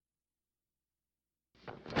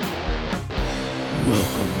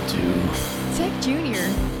Welcome to Tech Junior.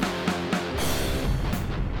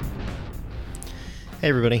 Hey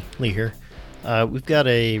everybody, Lee here. We've got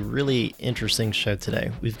a really interesting show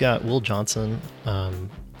today. We've got Will Johnson,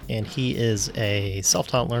 and he is a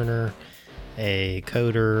self-taught learner, a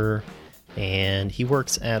coder, and he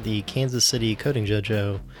works at the Kansas City Coding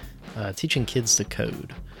Dojo, teaching kids to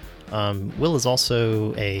code. Will is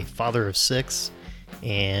also a father of 6,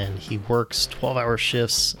 and he works 12-hour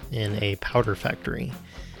shifts in a powder factory.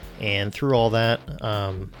 And through all that,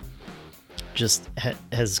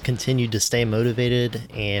 has continued to stay motivated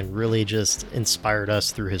and really just inspired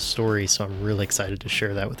us through his story. So I'm really excited to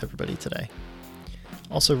share that with everybody today.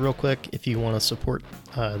 Also, real quick, if you want to support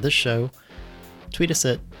this show, tweet us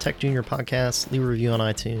at Tech Junior Podcast, leave a review on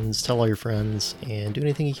iTunes, tell all your friends, and do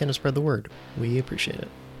anything you can to spread the word. We appreciate it.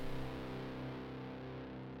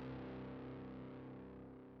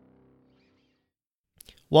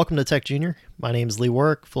 Welcome to Tech Junior. My name is Lee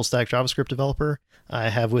Warwick, full stack JavaScript developer. I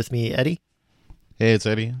have with me Eddie. Hey, it's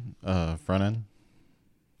Eddie, front end.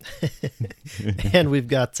 And we've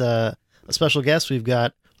got a special guest. We've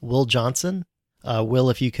got Will Johnson. Will,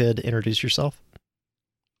 if you could introduce yourself.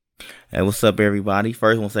 Hey, what's up, everybody?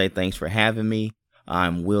 First, I want to say thanks for having me.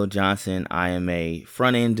 I'm Will Johnson. I am a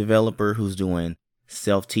front end developer who's doing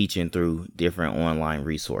self-teaching through different online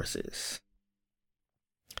resources.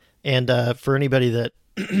 And for anybody that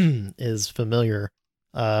is familiar,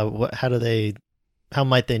 how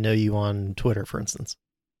might they know you on Twitter, for instance?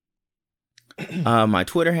 My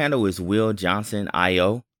Twitter handle is Will Johnson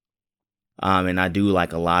IO. And I do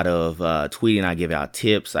like a lot of tweeting. I give out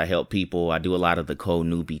tips. I help people. I do a lot of the code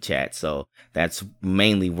newbie chat. So that's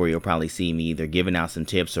mainly where you'll probably see me, either giving out some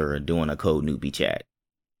tips or doing a code newbie chat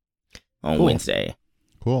on Wednesday.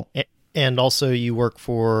 Cool. And also you work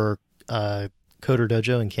for Coder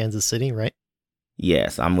Dojo in Kansas City, right?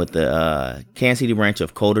 Yes, I'm with the Kansas City branch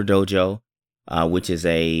of Coder Dojo, which is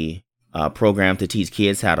a program to teach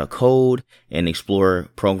kids how to code and explore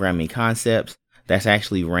programming concepts. That's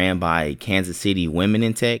actually ran by Kansas City Women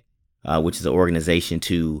in Tech, which is an organization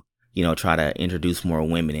to, try to introduce more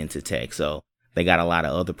women into tech. So they got a lot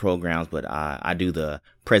of other programs, but I do the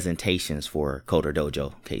presentations for Coder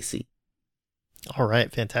Dojo KC. All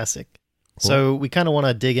right, fantastic. Cool. So we kind of want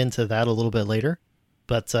to dig into that a little bit later.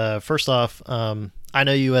 But first off, I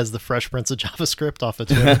know you as the Fresh Prince of JavaScript off of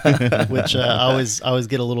Twitter, which I always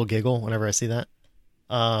get a little giggle whenever I see that.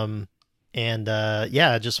 I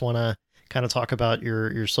just want to kind of talk about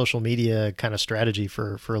your social media kind of strategy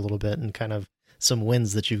for a little bit and kind of some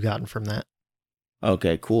wins that you've gotten from that.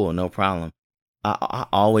 Okay, cool. No problem. I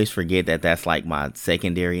always forget that that's like my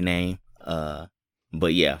secondary name.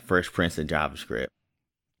 But yeah, Fresh Prince of JavaScript.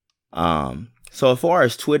 So as far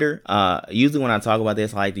as Twitter, usually when I talk about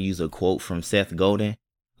this, I like to use a quote from Seth Godin.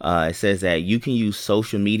 It says that you can use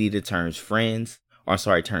social media to turn strangers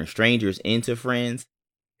into friends,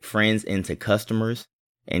 friends into customers,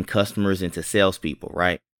 and customers into salespeople,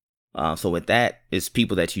 right? So with that, it's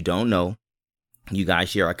people that you don't know. You guys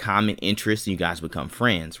share a common interest and you guys become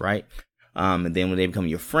friends, right? And then when they become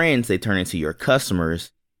your friends, they turn into your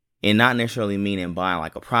customers, and not necessarily meaning buying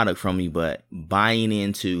like a product from you, but buying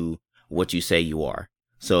into what you say you are.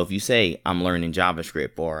 So if you say, I'm learning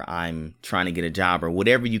JavaScript, or I'm trying to get a job, or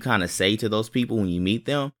whatever you kind of say to those people when you meet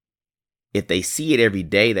them, if they see it every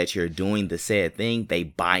day that you're doing the said thing, they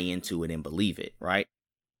buy into it and believe it, right?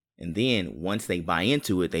 And then once they buy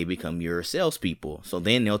into it, they become your salespeople. So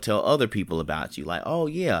then they'll tell other people about you, like, oh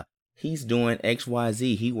yeah, he's doing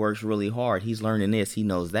XYZ. He works really hard. He's learning this. He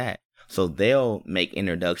knows that. So they'll make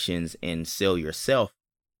introductions and sell yourself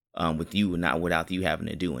with you, not without you having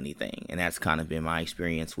to do anything. And that's kind of been my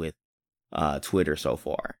experience with Twitter so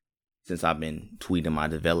far, since I've been tweeting my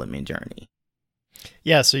development journey.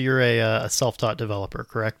 Yeah, so you're a self-taught developer,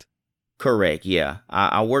 correct? Correct, yeah.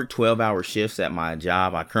 I work 12-hour shifts at my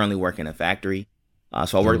job. I currently work in a factory.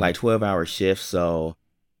 So I work like 12-hour shifts. So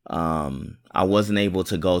I wasn't able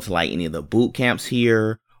to go to like any of the boot camps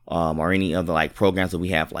here or any other like programs that we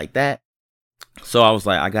have like that. So I was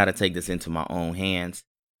like, I got to take this into my own hands.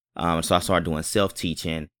 So I started doing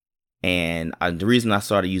self-teaching, and the reason I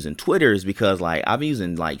started using Twitter is because like I've been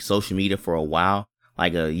using like social media for a while.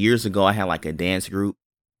 Like years ago, I had like a dance group,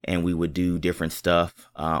 and we would do different stuff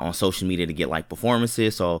on social media to get like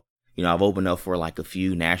performances. So, I've opened up for like a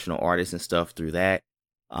few national artists and stuff through that.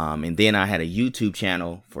 And then I had a YouTube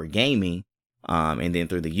channel for gaming. And then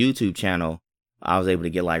through the YouTube channel, I was able to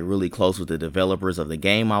get like really close with the developers of the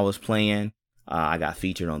game I was playing. I got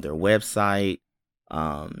featured on their website.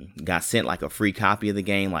 Got sent like a free copy of the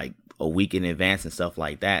game like a week in advance and stuff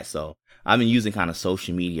like that. So I've been using kind of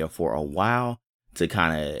social media for a while, to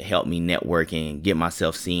kind of help me network and get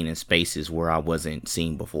myself seen in spaces where I wasn't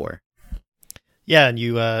seen before. Yeah, and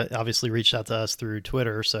you obviously reached out to us through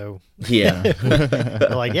Twitter, so Yeah.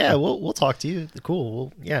 we're like, yeah, we'll talk to you. Cool.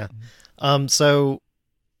 Well, yeah. So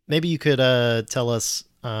maybe you could tell us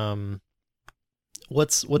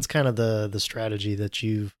what's kind of the strategy that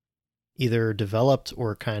you've either developed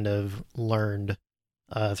or kind of learned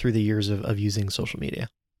through the years of using social media.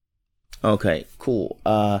 Okay, cool.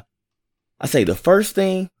 I say the first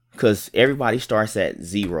thing, because everybody starts at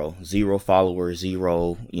zero followers,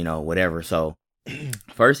 zero, whatever. So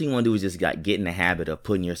first thing you want to do is just get in the habit of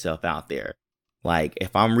putting yourself out there. Like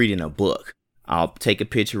if I'm reading a book, I'll take a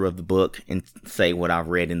picture of the book and say what I've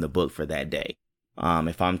read in the book for that day.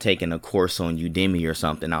 If I'm taking a course on Udemy or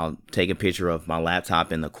something, I'll take a picture of my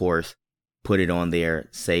laptop in the course, put it on there,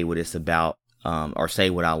 say what it's about, or say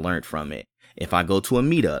what I learned from it. If I go to a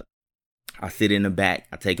meetup, I sit in the back,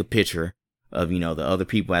 I take a picture of, the other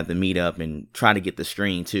people at the meetup and try to get the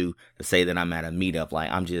screen too, to say that I'm at a meetup. Like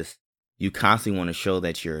you constantly want to show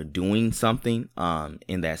that you're doing something,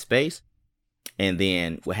 in that space. And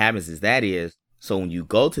then what happens is, so when you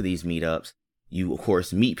go to these meetups, you of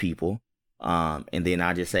course meet people. And then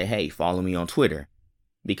I just say, hey, follow me on Twitter,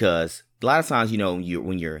 because a lot of times, when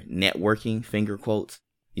you're networking, finger quotes,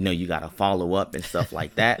 you got to follow up and stuff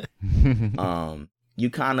like that. You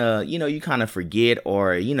kind of forget,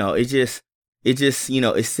 or, it just,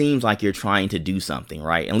 it seems like you're trying to do something,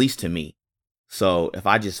 right? At least to me. So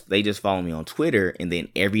if they just follow me on Twitter, and then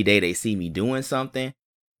every day they see me doing something,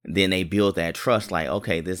 then they build that trust, like,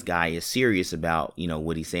 okay, this guy is serious about,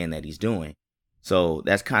 what he's saying that he's doing. So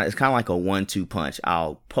it's kind of like a 1-2 punch.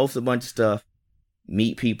 I'll post a bunch of stuff,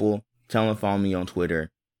 meet people, tell them to follow me on Twitter,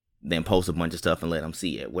 then post a bunch of stuff and let them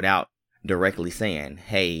see it without directly saying,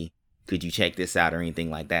 hey, could you check this out or anything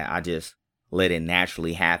like that. I just let it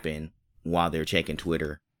naturally happen while they're checking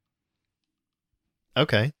Twitter.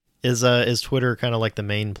 Okay. Is Twitter kind of like the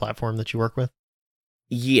main platform that you work with?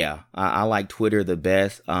 Yeah, I like Twitter the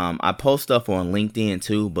best. I post stuff on LinkedIn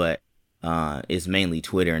too, but it's mainly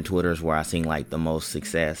Twitter, and Twitter is where I seen like the most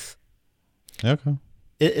success. Okay.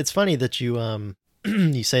 It's funny that you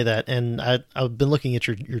you say that, and I've been looking at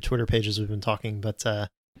your Twitter page as we've been talking, but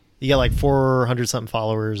you got like 400 something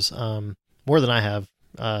followers, more than I have,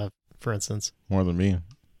 for instance. More than me.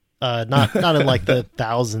 Not in like the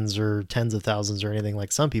thousands or tens of thousands or anything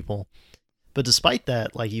like some people. But despite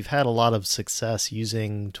that, like you've had a lot of success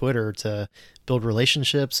using Twitter to build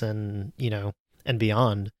relationships and, and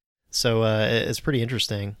beyond. So it's pretty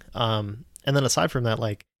interesting. And then aside from that,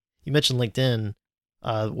 like you mentioned LinkedIn,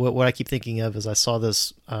 what I keep thinking of is I saw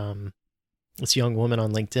this this young woman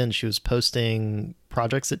on LinkedIn. She was posting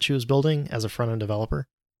projects that she was building as a front-end developer.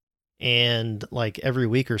 And like every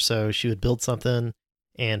week or so, she would build something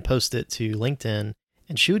and post it to LinkedIn,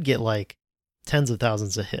 and she would get like tens of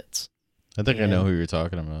thousands of hits. I think I know who you're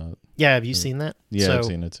talking about. Yeah, have you seen that? Yeah, I've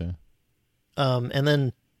seen it too. And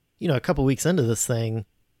then, a couple weeks into this thing,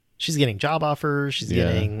 she's getting job offers, she's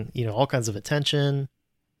getting, all kinds of attention.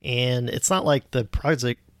 And it's not like the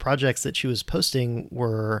projects that she was posting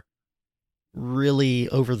were really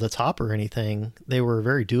over the top or anything. They were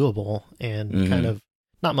very doable and kind of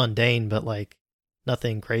not mundane, but like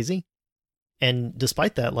nothing crazy. And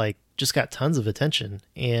despite that, like just got tons of attention.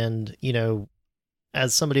 And,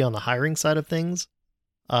 as somebody on the hiring side of things,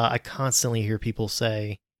 I constantly hear people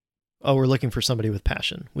say, oh, we're looking for somebody with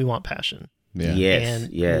passion. We want passion. Yeah. Yes.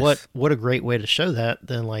 And yes. what a great way to show that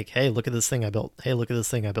than like, hey, look at this thing I built. Hey, look at this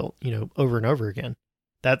thing I built, over and over again.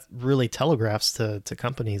 That really telegraphs to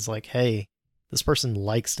companies like, hey, this person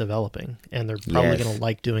likes developing and they're probably going to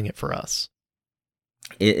like doing it for us.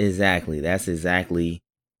 Exactly. That's exactly,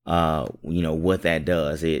 what that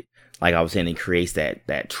does. It, like I was saying, it creates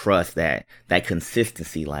that trust, that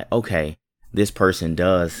consistency. Like, okay, this person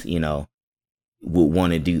does, would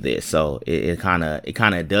want to do this. So it kind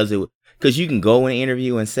of does it, because you can go in an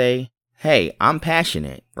interview and say, hey, I'm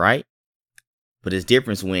passionate, right? But it's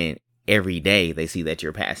different when every day they see that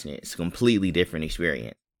you're passionate. It's a completely different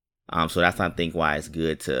experience. So that's, I think, why it's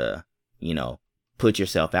good to, put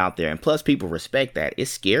yourself out there. And plus, people respect that. It's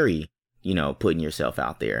scary, putting yourself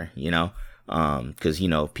out there, because,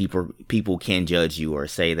 people can judge you or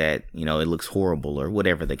say that, it looks horrible or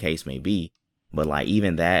whatever the case may be. But like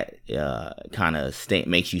even that kind of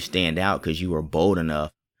makes you stand out, because you were bold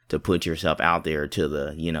enough to put yourself out there to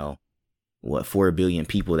the, 4 billion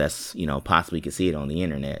people that's, possibly could see it on the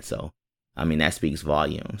internet. So, I mean, that speaks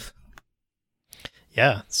volumes.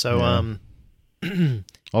 Yeah. So,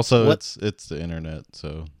 also, it's the internet,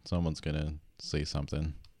 so someone's gonna say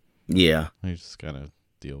something. Yeah, you just gotta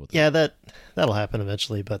deal with it. Yeah, that'll happen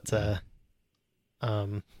eventually. But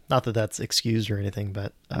Not that that's excused or anything,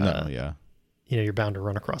 but No, yeah. you're bound to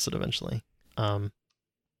run across it eventually. So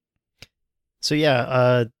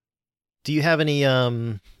yeah, do you have any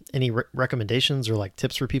recommendations or like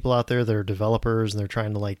tips for people out there that are developers and they're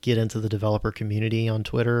trying to like get into the developer community on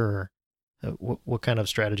Twitter, or what kind of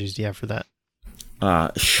strategies do you have for that?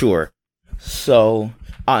 Sure. So,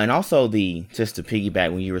 and also just to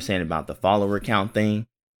piggyback when you were saying about the follower count thing.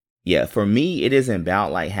 Yeah, for me, it isn't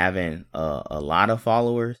about like having a lot of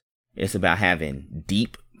followers. It's about having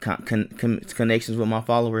deep connections with my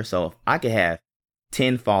followers. So if I could have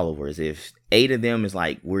 10 followers, if 8 of them is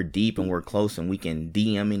like we're deep and we're close and we can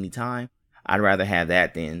DM anytime, I'd rather have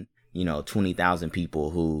that than 20,000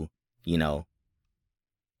 people who we don't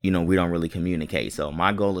really communicate. So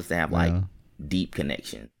my goal is to have like deep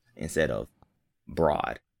connection instead of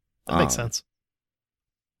broad. That makes sense.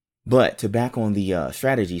 But to back on the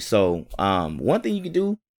strategy, so one thing you can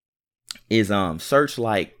do is search,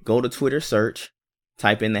 like go to Twitter search,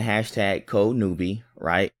 type in the hashtag code newbie,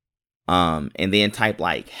 right? And then type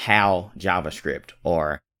like how JavaScript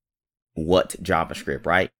or what JavaScript,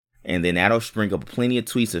 right? And then that'll spring up plenty of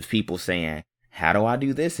tweets of people saying, how do I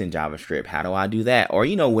do this in JavaScript? How do I do that? Or,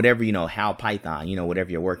 whatever, how Python,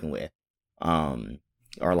 whatever you're working with.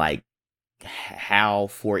 Or like how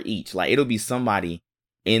for each, like it'll be somebody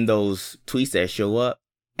in those tweets that show up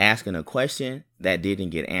asking a question that didn't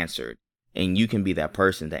get answered. And you can be that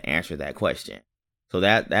person to answer that question. So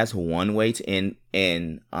that's one way to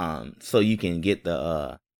and so you can get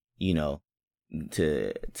the to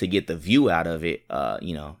get the view out of it,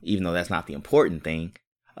 even though that's not the important thing.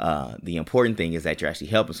 The important thing is that you're actually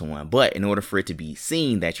helping someone. But in order for it to be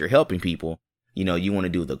seen that you're helping people, you want to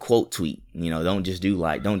do the quote tweet. Don't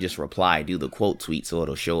just reply, do the quote tweet so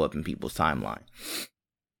it'll show up in people's timeline.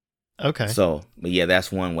 Okay. So, but yeah, that's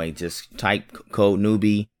one way. Just type code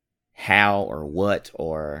newbie, how or what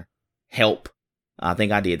or help. I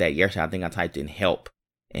think I did that yesterday. I think I typed in help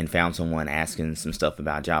and found someone asking some stuff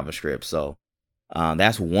about JavaScript. So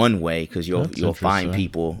that's one way, because you'll find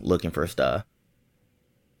people looking for stuff.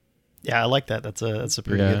 Yeah, I like that. That's a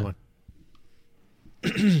pretty good one.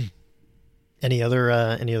 Any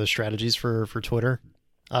other strategies for Twitter?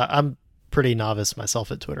 I'm pretty novice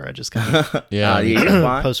myself at Twitter. I just kind of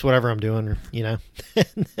post whatever I'm doing, and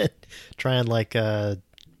then try and like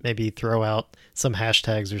maybe throw out some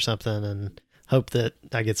hashtags or something and hope that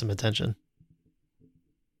I get some attention.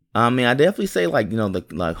 I mean, I definitely say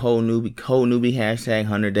the whole newbie hashtag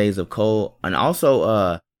 100 days of code, and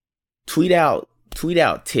also tweet out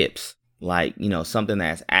tips, like something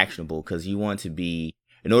that's actionable, because you want to be,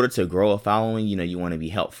 in order to grow a following, you want to be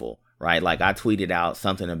helpful, right? Like I tweeted out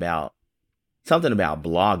something about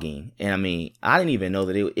blogging, and I mean, I didn't even know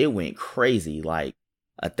that it went crazy, like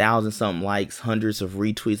 1,000 something likes, hundreds of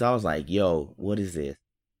retweets. I was like, yo, what is this?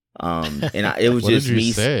 It was what just did you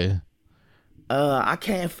me say? I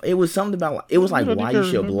can't. It was something about. It was like why you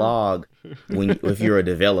should blog if you're a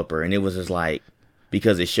developer, and it was just like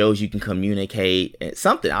because it shows you can communicate. And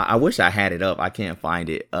something. I wish I had it up. I can't find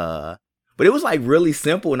it. But it was like really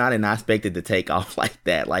simple, and I did not expect it to take off like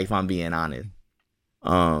that. Like if I'm being honest.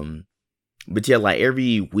 But yeah, like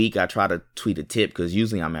every week I try to tweet a tip, because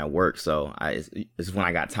usually I'm at work, so it's when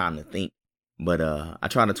I got time to think. But I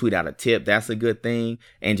try to tweet out a tip. That's a good thing,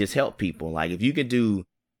 and just help people. Like if you could do,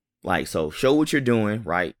 like, so show what you're doing,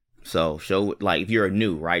 right? So show, like, if you're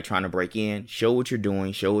new, right, trying to break in, show what you're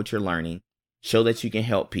doing, show what you're learning, show that you can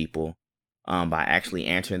help people by actually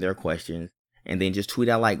answering their questions, and then just tweet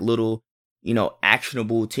out like little,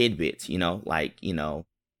 actionable tidbits. I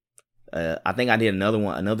think I did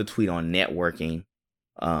another tweet on networking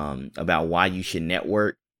about why you should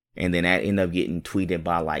network. And then that ended up getting tweeted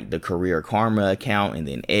by like the Career Karma account, and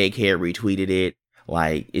then Egghead retweeted it.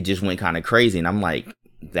 Like it just went kind of crazy. And I'm like,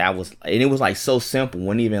 and it was like so simple. It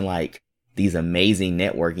wasn't even like these amazing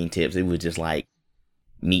networking tips. It was just like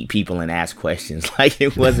meet people and ask questions. Like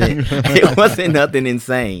it wasn't nothing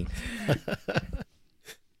insane.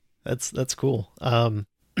 That's cool.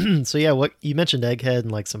 So yeah, what you mentioned Egghead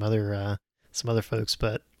and like some other folks,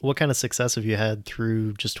 but what kind of success have you had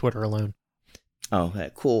through just Twitter alone?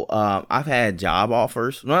 Okay, cool. I've had job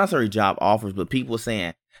offers, not necessarily job offers, but people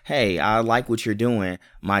saying, hey, I like what you're doing.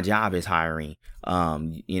 My job is hiring.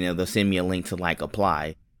 They'll send me a link to like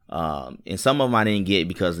apply. And some of them I didn't get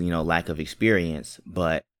because, lack of experience,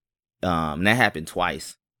 but that happened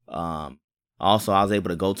twice. Also, I was able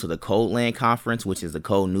to go to the Codeland conference, which is the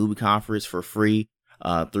Code Newbie conference, for free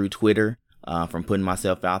through Twitter from putting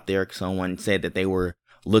myself out there. Someone said that they were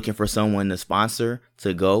looking for someone to sponsor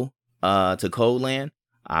to go to Codeland.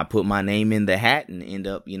 I put my name in the hat and end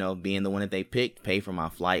up, being the one that they picked, pay for my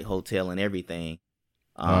flight, hotel, and everything.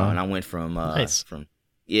 And I went from Nice.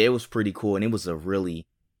 it was pretty cool, and it was a really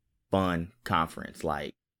fun conference.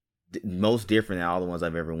 Like most different than all the ones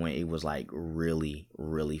I've ever went. It was like really,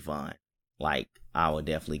 really fun. Like I would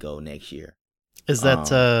definitely go next year. Is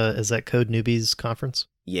that Code Newbies conference?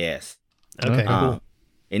 Yes. Okay, cool.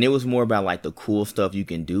 And it was more about like the cool stuff you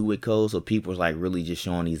can do with code. So people was like really just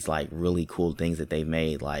showing these like really cool things that they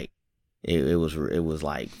made. Like it was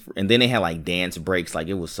like, and then they had like dance breaks. Like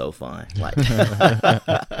it was so fun. Like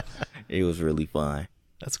it was really fun.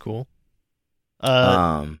 That's cool.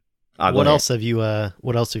 What else have you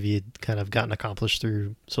kind of gotten accomplished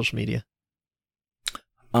through social media?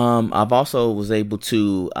 I've also was able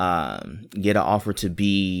to get an offer to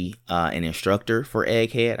be an instructor for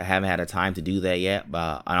Egghead. I haven't had a time to do that yet,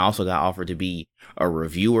 but I also got offered to be a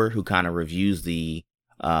reviewer who kind of reviews the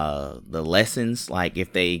lessons, like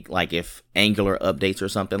if Angular updates or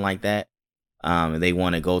something like that. They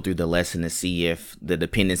want to go through the lesson to see if the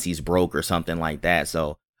dependencies broke or something like that.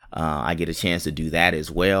 So I get a chance to do that as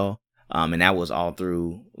well. And that was all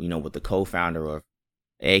through, what the co-founder of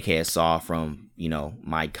Egghead saw from,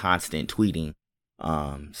 my constant tweeting.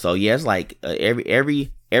 So yeah, it's like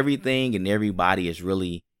everything and everybody is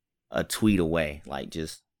really a tweet away. Like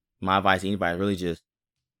just my advice to anybody, really just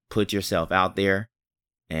put yourself out there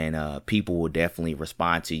and people will definitely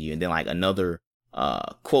respond to you. And then like another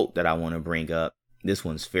quote that I want to bring up, this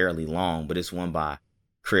one's fairly long, but it's one by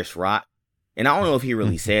Chris Rock. And I don't know if he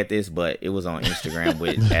really said this, but it was on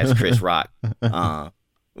Instagram as Chris Rock.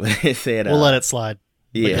 It said, we'll let it slide.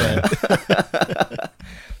 Yeah.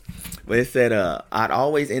 But it said, I'd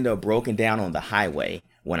always end up broken down on the highway.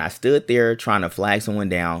 When I stood there trying to flag someone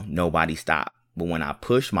down, nobody stopped. But when I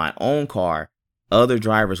pushed my own car, other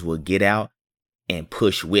drivers would get out and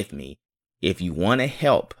push with me. If you want to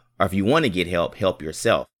help, or if you want to get help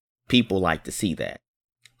yourself. People like to see that.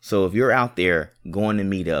 So if you're out there going to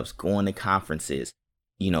meetups, going to conferences,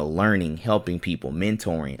 learning, helping people,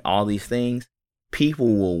 mentoring, all these things, people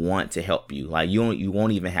will want to help you. Like you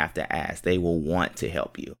won't even have to ask. They will want to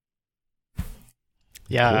help you.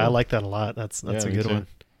 Yeah, cool. I like that a lot. That's a good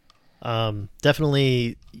one.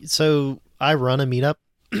 Definitely. So I run a meetup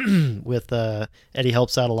with Eddie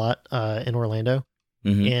helps out a lot in Orlando.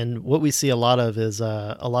 Mm-hmm. And what we see a lot of is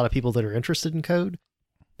a lot of people that are interested in code,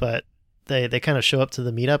 but they kind of show up to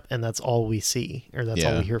the meetup and that's all we see, or that's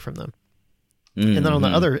all we hear from them. Mm-hmm. And then on the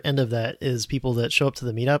other end of that is people that show up to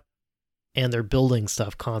the meetup and they're building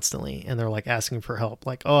stuff constantly and they're like asking for help.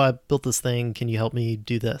 Like, oh, I built this thing. Can you help me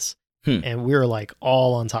do this? And we're like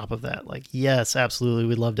all on top of that. Like, yes, absolutely.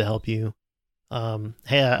 We'd love to help you.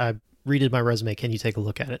 Hey, I redid my resume. Can you take a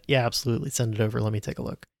look at it? Yeah, absolutely. Send it over. Let me take a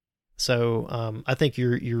look. So I think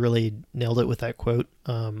you really nailed it with that quote.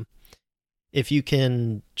 If you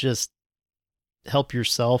can just help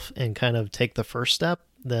yourself and kind of take the first step,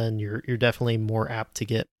 then you're definitely more apt to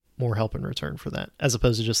get more help in return for that, as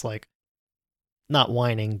opposed to just like not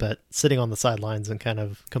whining, but sitting on the sidelines and kind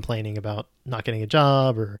of complaining about not getting a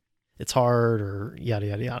job or it's hard or yada,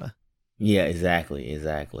 yada, yada. Yeah, exactly.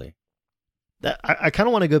 That I kind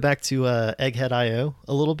of want to go back to Egghead.io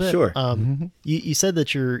a little bit. Sure. You said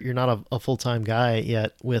that you're not a full-time guy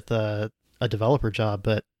yet with a developer job,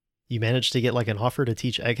 but you managed to get like an offer to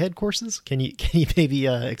teach Egghead courses. Can you maybe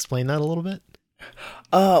explain that a little bit?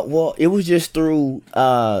 Well, it was just through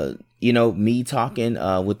me talking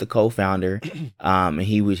with the co-founder, and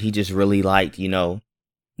he just really liked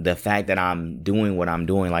the fact that I'm doing what I'm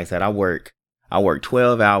doing. Like I said, I work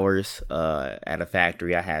 12 hours at a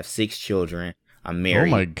factory. I have 6 children. I'm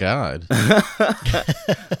married. Oh my God.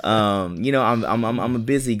 I'm a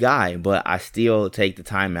busy guy, but I still take the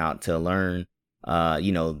time out to learn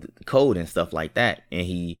code and stuff like that. And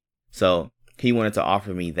he wanted to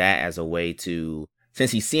offer me that as a way to, since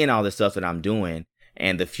he's seeing all the stuff that I'm doing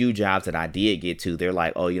and the few jobs that I did get to, they're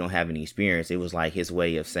like, oh, you don't have any experience. It was like his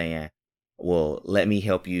way of saying, well, let me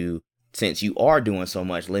help you. Since you are doing so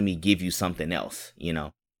much, let me give you something else,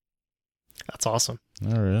 That's awesome.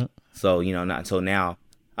 All right. So, now,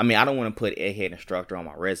 I mean, I don't want to put Egghead instructor on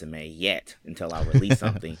my resume yet until I release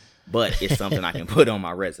something, but it's something I can put on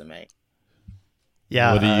my resume.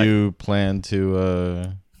 Yeah. What do you plan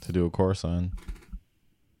to do a course on?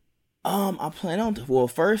 I plan on,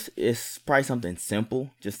 first it's probably something simple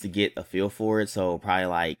just to get a feel for it. So probably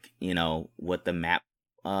like, what the map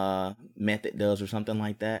method does or something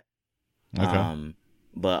like that. Okay.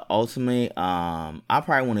 But ultimately, I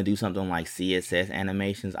probably want to do something like CSS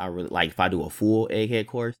animations. I really like if I do a full Egghead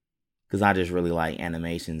course, because I just really like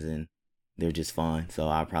animations and they're just fun. So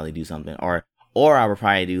I'll probably do something, or I would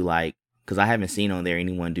probably do like, because I haven't seen on there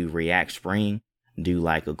anyone do React Spring, do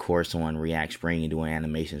like a course on React Spring and doing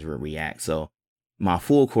animations with React. So my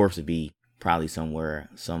full course would be probably somewhere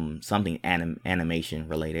something animation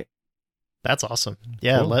related. That's awesome.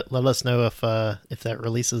 Yeah, Cool. let us know if that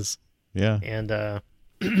releases. Yeah. And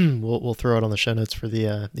we'll throw it on the show notes for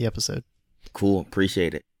the episode. Cool,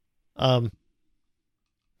 appreciate it. Man,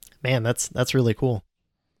 that's really cool.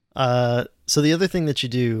 So the other thing that you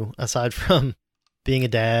do aside from being a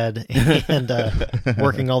dad and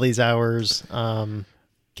working all these hours,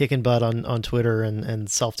 kicking butt on Twitter and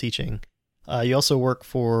self-teaching, you also work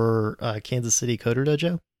for Kansas City Coder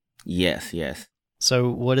Dojo? Yes.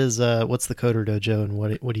 So what's the Coder Dojo, and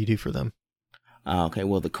what do you do for them? Okay,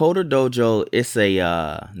 well, the Coder Dojo, it's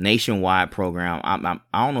a nationwide program. I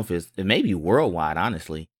don't know if it may be worldwide,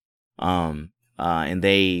 honestly. And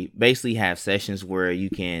they basically have sessions where you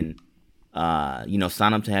can,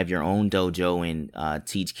 sign up to have your own dojo and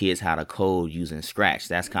teach kids how to code using Scratch.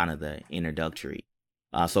 That's kind of the introductory.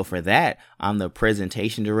 So for that, I'm the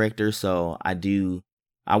presentation director. So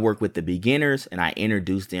I work with the beginners and I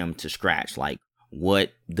introduce them to Scratch. Like,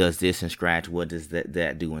 what does this in Scratch? What does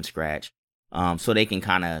that do in Scratch? So they can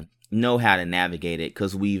kind of know how to navigate it.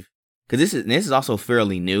 Because this is also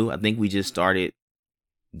fairly new. I think we just started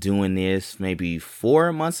doing this maybe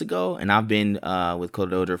 4 months ago, and I've been with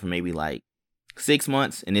Coder Dojo for maybe like 6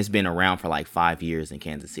 months, and it's been around for like 5 years in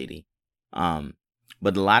Kansas City.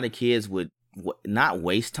 But a lot of kids would not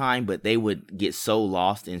waste time, but they would get so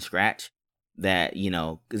lost in Scratch that,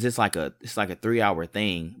 because it's like a 3-hour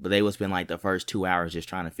thing, but they would spend like the first 2 hours just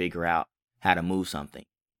trying to figure out how to move something.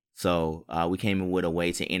 So we came in with a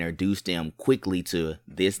way to introduce them quickly to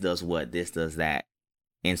this does what, this does that.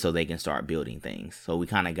 And so they can start building things. So we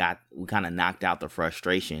kind of knocked out the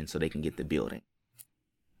frustration so they can get the building.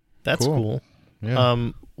 That's cool.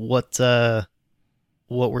 Yeah. What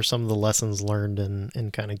were some of the lessons learned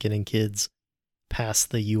in kind of getting kids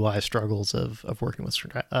past the UI struggles of working with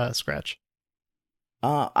Scratch?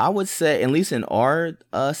 I would say, at least in our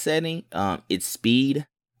setting, it's speed.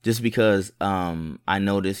 Just because I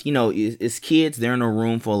noticed, it's kids. They're in a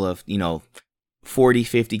room full of, 40,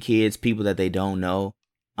 50 kids, people that they don't know.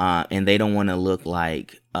 And they don't want to look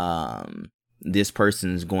like this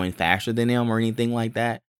person's going faster than them or anything like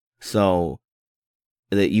that. So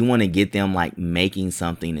that you want to get them like making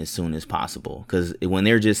something as soon as possible. Because when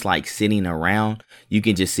they're just like sitting around, you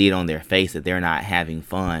can just see it on their face that they're not having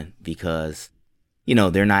fun because,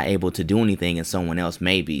 they're not able to do anything and someone else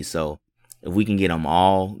may be. So if we can get them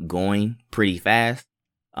all going pretty fast,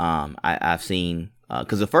 I've seen,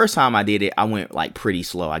 because the first time I did it, I went like pretty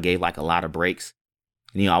slow. I gave like a lot of breaks.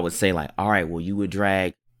 I would say like, all right, well, you would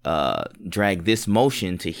drag this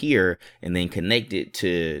motion to here and then connect it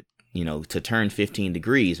to, to turn 15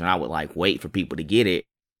 degrees. And I would like wait for people to get it.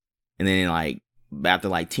 And then like after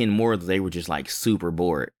like 10 more, they were just like super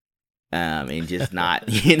bored and just not,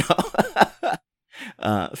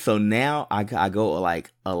 so now I go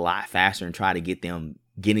like a lot faster and try to get them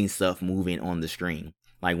getting stuff moving on the screen.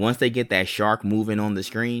 Like once they get that shark moving on the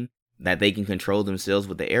screen that they can control themselves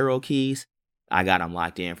with the arrow keys, I got them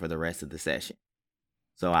locked in for the rest of the session.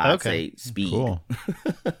 So I'd say speed. Cool.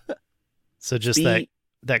 So just Speed,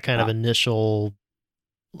 that kind of initial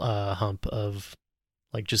hump of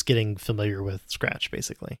like just getting familiar with Scratch,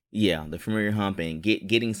 basically. Yeah, the familiar hump and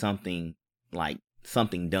getting something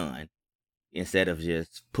done instead of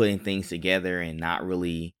just putting things together and not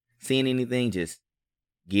really seeing anything. Just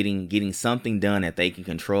getting something done that they can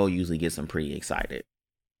control usually gets them pretty excited.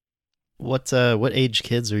 What age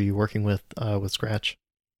kids are you working with Scratch?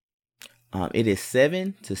 It is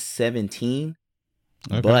 7 to 17.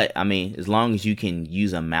 Okay. But I mean, as long as you can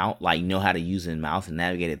use a mouse, like know how to use a mouse and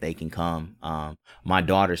navigate it, they can come. My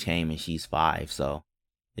daughter's came and she's 5, so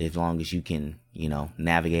as long as you can,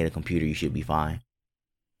 navigate a computer, you should be fine.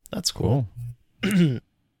 That's cool.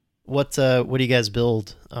 What do you guys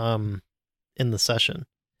build in the session?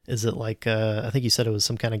 Is it like I think you said it was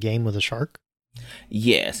some kind of game with a shark?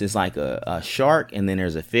 Yes, it's like a shark, and then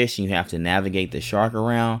there's a fish, and you have to navigate the shark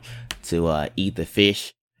around to eat the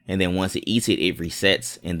fish. And then once it eats it, it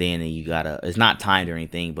resets, and then you gotta. It's not timed or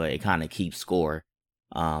anything, but it kind of keeps score.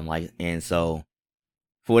 And so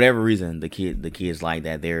for whatever reason, the kids like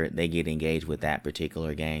that. They get engaged with that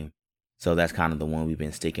particular game. So that's kind of the one we've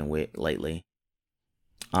been sticking with lately.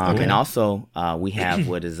 Okay. And also we have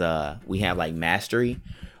we have like mastery,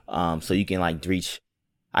 so you can like reach.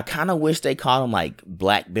 I kind of wish they called them like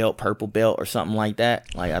black belt, purple belt, or something like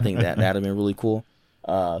that. Like I think that'd have been really cool.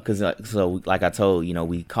 Cause so like I told,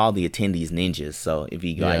 we call the attendees ninjas. So if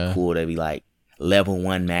you like cool, they'd be like level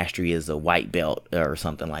 1 mastery is a white belt or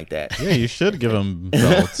something like that. Yeah, you should give them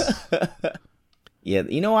belts. Yeah,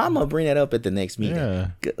 you know, I'm gonna bring that up at the next meeting. Yeah,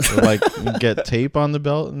 like get tape on the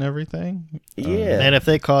belt and everything. Yeah, And if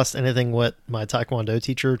they cost anything what my Taekwondo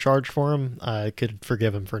teacher charged for them, I could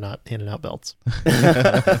forgive him for not handing out belts.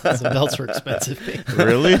 The belts were expensive.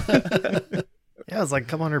 Really? Yeah, it was like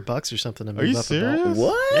 $200 or something to move Are you up a belt. serious?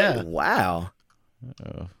 what? Yeah. Wow.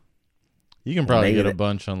 You can probably Maybe get a that-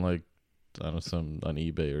 bunch on like I don't know, some on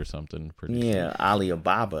eBay or something. Pretty Yeah,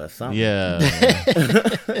 Alibaba or cheap. something. Yeah.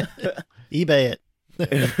 eBay it.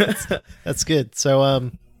 That's good.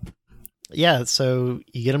 So, yeah, so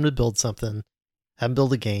you get them to build something, have them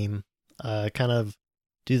build a game, kind of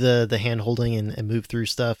do the hand holding and move through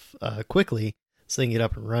stuff quickly so they can get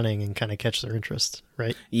up and running and kind of catch their interest,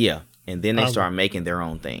 right? Yeah, and then they Um, start making their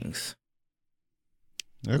own things.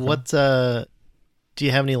 Okay. What do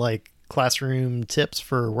you have any like classroom tips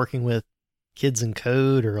for working with kids in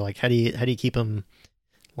code, or like how do you keep them,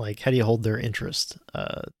 like how do you hold their interest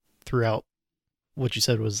throughout what you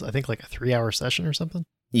said was, I think, like a 3-hour session or something?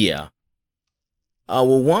 Yeah.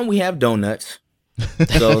 Well, one, we have donuts,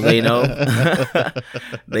 so they know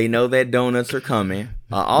they know that donuts are coming.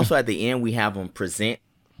 Also, at the end, we have them present.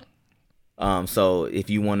 So if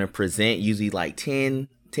you want to present, usually like 10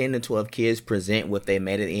 to 12 kids present what they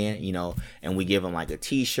made it in, you know, and we give them like a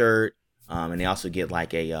T-shirt, and they also get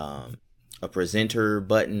like a presenter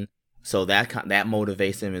button. So that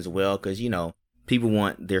motivates them as well, because, you know, people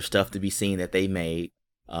want their stuff to be seen that they made.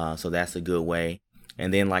 So that's a good way.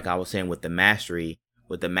 And then, like I was saying, with the mastery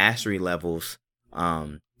levels,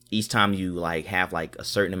 each time you like have like a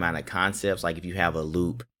certain amount of concepts, like if you have a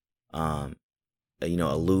loop, a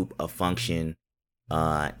loop, a function,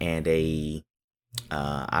 and an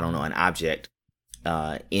object,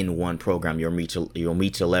 in one program, you'll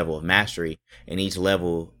meet your level of mastery. And each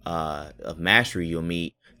level of mastery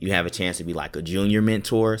you have a chance to be like a junior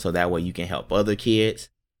mentor, so that way you can help other kids.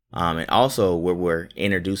 And also, what we're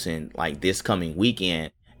introducing like this coming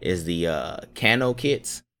weekend is the Kano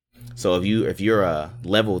kits. So if you're a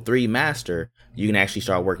level 3 master, you can actually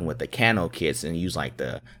start working with the Kano kits and use like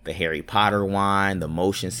the Harry Potter wine, the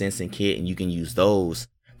motion sensing kit, and you can use those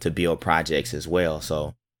to build projects as well.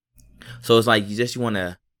 So it's like you want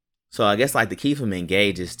to. So I guess like to keep them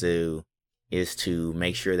engaged is to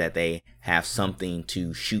make sure that they have something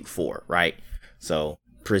to shoot for, right? So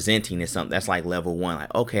presenting is something that's like level 1.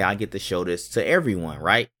 Like, okay, I get to show this to everyone,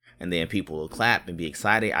 right? And then people will clap and be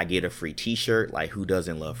excited. I get a free T-shirt. Like, who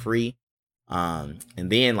doesn't love free? And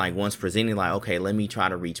then like once presenting, like, okay, let me try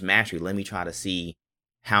to reach mastery. Let me try to see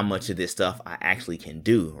how much of this stuff I actually can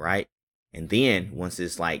do, right? And then once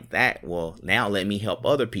it's like that, well, now let me help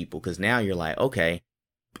other people, because now you're like, okay,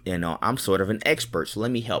 you know, I'm sort of an expert, so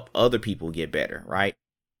let me help other people get better, right?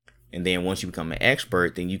 And then once you become an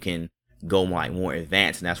expert, then you can go like more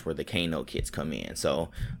advanced, and that's where the Kano kits come in. So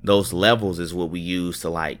those levels is what we use to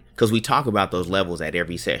like, because we talk about those levels at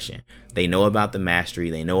every session. They know about the mastery,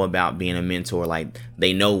 they know about being a mentor, like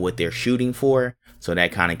they know what they're shooting for, so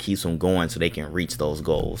that kind of keeps them going so they can reach those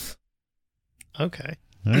goals. Okay.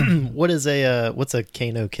 Yeah. What's a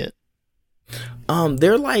Kano kit?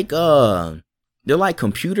 They're like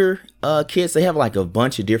computer kits. They have like a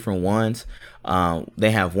bunch of different ones.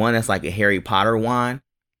 They have one that's like a Harry Potter wand,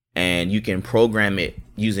 and you can program it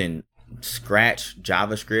using Scratch,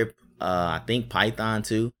 JavaScript, I think Python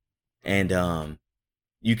too. And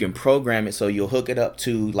you can program it so you'll hook it up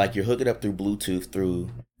through Bluetooth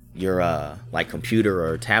through your like computer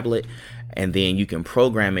or tablet, and then you can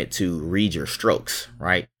program it to read your strokes,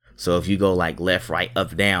 right? So if you go like left, right,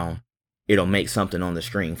 up, down, it'll make something on the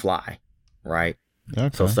screen fly, right?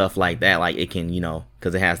 Okay. So stuff like that, like it can, you know,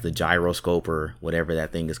 because it has the gyroscope or whatever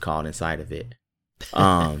that thing is called inside of it.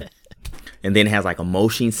 And then it has like a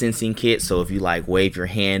motion sensing kit. So if you like wave your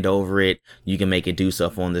hand over it, you can make it do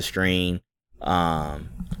stuff on the screen.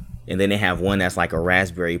 And then they have one that's like a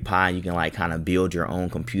Raspberry Pi. You can like kind of build your own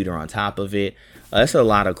computer on top of it. It's a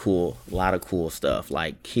lot of cool stuff.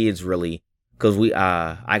 Like kids really, because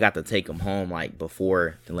I got to take them home like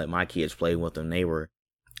before and let my kids play with them. They were,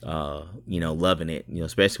 loving it. You know,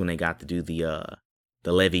 especially when they got to do the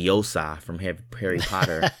Leviosa from Harry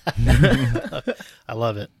Potter. I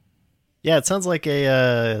love it. Yeah, it sounds like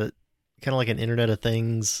a kind of like an Internet of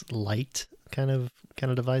Things light kind of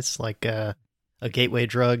device, like a gateway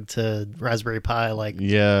drug to Raspberry Pi, like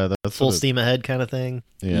Yeah, that's full steam ahead kind of thing.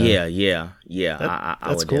 Yeah. I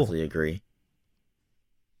That's would cool. definitely agree.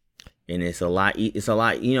 And it's a lot,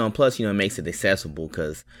 you know, plus, you know, it makes it accessible,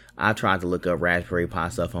 because I tried to look up Raspberry Pi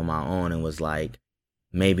stuff on my own and was like,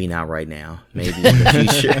 maybe not right now, maybe in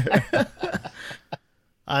the future.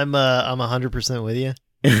 I'm 100% with you.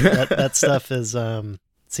 That stuff is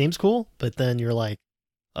seems cool, but then you're like,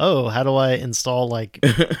 oh, how do I install like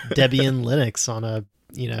Debian Linux on a,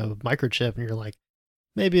 microchip? And you're like,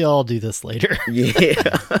 maybe I'll do this later.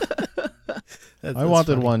 Yeah. I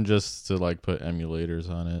wanted one just to like put emulators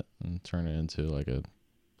on it and turn it into like a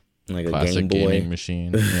classic Game Boy gaming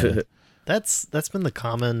machine. Yeah. That's been the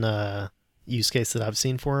common use case that I've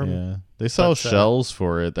seen for them. Yeah, they sell shells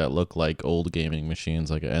for it that look like old gaming machines,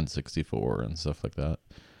 like an N64 and stuff like that.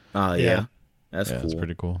 Oh yeah, that's cool. It's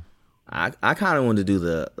pretty cool. I kind of wanted to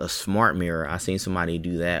do a smart mirror. I seen somebody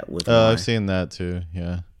do that with. I've seen that too.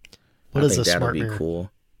 Yeah. What is a smart mirror?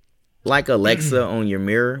 Cool. Like Alexa on your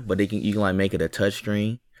mirror, but you can like make it a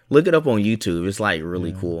touchscreen. Look it up on YouTube. It's like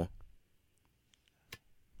really cool.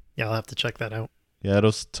 Yeah, I'll have to check that out. Yeah,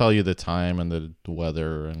 it'll tell you the time and the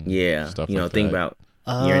weather and stuff like that. Think about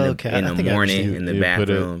you're in the morning in the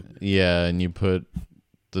bathroom. And you put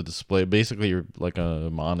the display, basically you're like a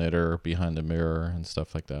monitor behind the mirror and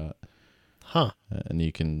stuff like that. Huh. And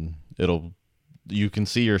you can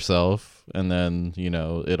see yourself, and then,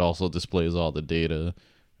 it also displays all the data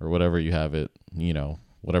or whatever you have it,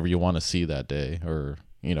 whatever you want to see that day, or,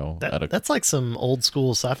 that's like some old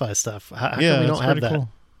school sci-fi stuff. How come we don't have that? Cool.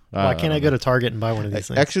 Why can't I go to Target and buy one of these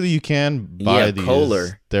things? Actually, you can buy these.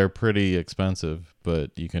 Kohler. They're pretty expensive,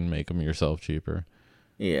 but you can make them yourself cheaper.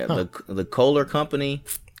 Yeah, the Kohler company,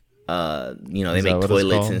 they make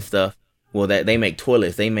toilets and stuff. Well, they make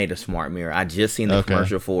toilets. They made a smart mirror. I just seen the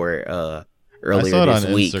commercial for it earlier this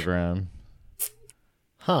week. I saw it on Instagram.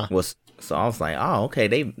 Huh. So I was like, oh, okay,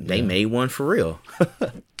 they made one for real.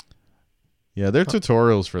 Yeah, there are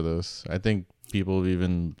tutorials for this. I think people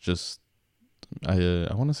even just, I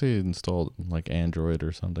want to say installed like Android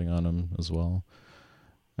or something on them as well.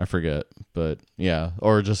 I forget, but yeah,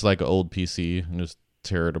 or just like an old PC and just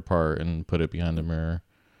tear it apart and put it behind the mirror.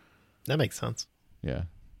 That makes sense. Yeah.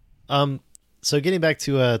 So getting back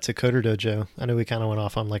to Coder Dojo, I know we kind of went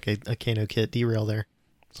off on like a Kano Kit derail there.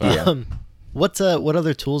 What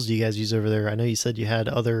other tools do you guys use over there? I know you said you had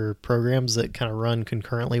other programs that kind of run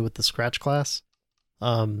concurrently with the Scratch class.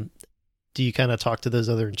 Do you kind of talk to those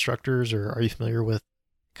other instructors, or are you familiar with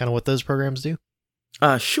kind of what those programs do?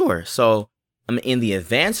 Sure. So in the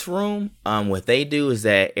advanced room, what they do is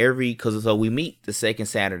that we meet the second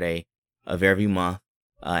Saturday of every month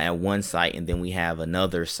at one site, and then we have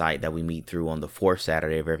another site that we meet through on the fourth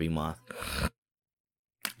Saturday of every month.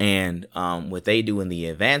 And what they do in the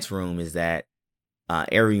advanced room is that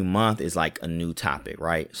every month is like a new topic,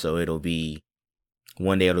 right? So it'll be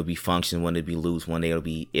one day it'll be functions, one day it'll be loops, one day it'll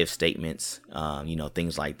be if statements,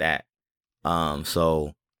 things like that.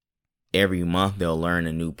 So every month they'll learn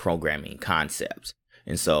a new programming concept.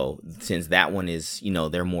 And so since that one is,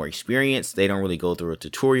 they're more experienced, they don't really go through a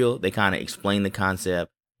tutorial. They kind of explain the concept,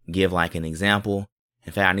 give like an example.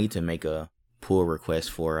 In fact, I need to make a pull request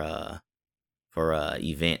for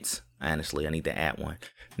events. Honestly, I need to add one.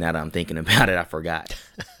 Now that I'm thinking about it, I forgot.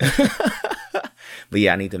 But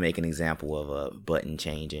yeah, I need to make an example of a button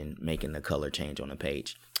change and making the color change on the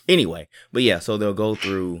page. Anyway, but yeah, so they'll go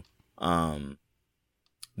through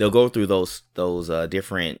those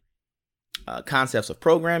different concepts of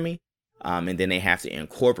programming, and then they have to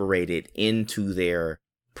incorporate it into their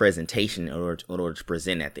presentation in order to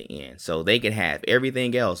present at the end. So they can have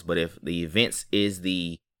everything else, but if the events is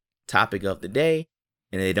the topic of the day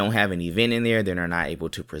and they don't have an event in there, then they're not able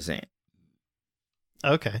to present.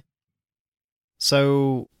 Okay.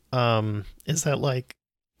 So, is that like,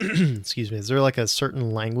 excuse me, is there like a certain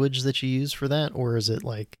language that you use for that? Or is it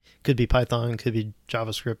like, could be Python, could be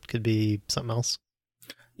JavaScript, could be something else?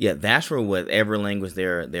 Yeah, that's for whatever language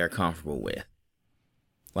they're comfortable with.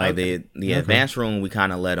 Like the advanced room, we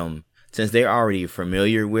kind of let them, since they're already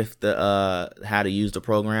familiar with the how to use the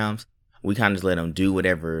programs, we kind of just let them do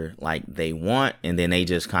whatever like they want, and then they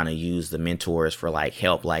just kind of use the mentors for like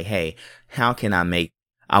help. Like, hey,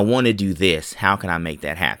 I want to do this. How can I make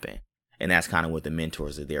that happen? And that's kind of what the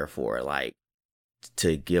mentors are there for, like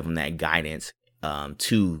to give them that guidance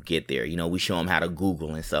to get there. We show them how to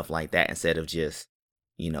Google and stuff like that instead of just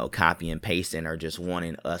copy and pasting or just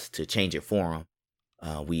wanting us to change it for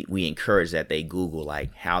them. We encourage that they Google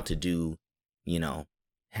like how to do,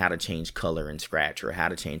 how to change color in Scratch or how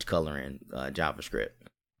to change color in JavaScript.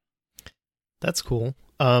 That's cool.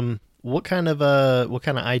 What kind of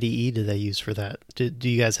IDE do they use for that? Do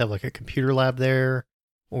you guys have like a computer lab there,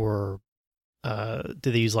 or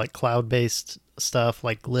do they use like cloud-based stuff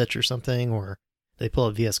like Glitch or something, or they pull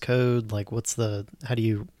up VS Code? Like, how do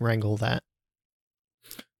you wrangle that?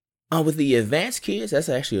 With the advanced kids, that's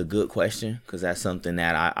actually a good question because that's something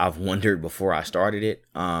that I've wondered before I started it.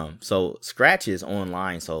 So Scratch is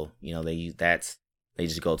online, so they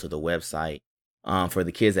just go to the website For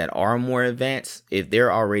the kids that are more advanced, if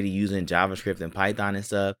they're already using JavaScript and Python and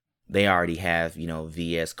stuff, they already have,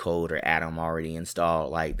 VS Code or Atom already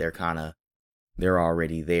installed. Like they're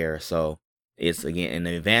already there. So it's, again, in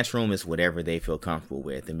the advanced room, it's whatever they feel comfortable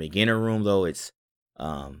with. In the beginner room, though, it's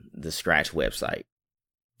the Scratch website.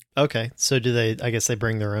 Okay. So I guess they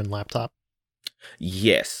bring their own laptop?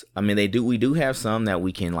 Yes. I mean, we do have some that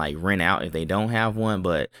we can like rent out if they don't have one,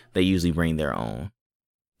 but they usually bring their own.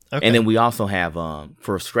 Okay. And then we also have,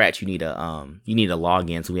 for Scratch, you need a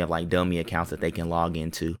login. So we have like dummy accounts that they can log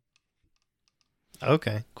into.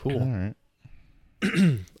 Okay, cool. All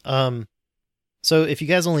right. So if you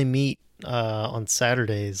guys only meet on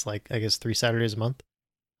Saturdays, like I guess 3 Saturdays a month,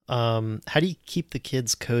 how do you keep the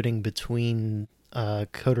kids coding between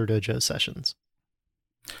Coder Dojo sessions?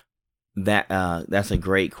 That's a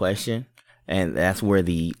great question, and that's where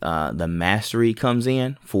the mastery comes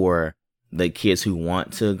in for the kids who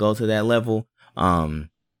want to go to that level.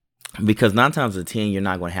 Because 9 times out of 10, you're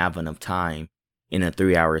not going to have enough time in a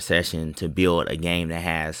 3-hour session to build a game that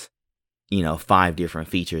has, 5 different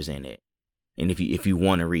features in it. And if you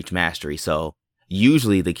want to reach mastery, so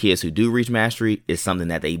usually the kids who do reach mastery is something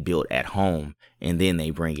that they built at home and then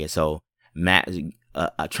they bring it. So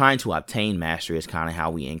trying to obtain mastery is kind of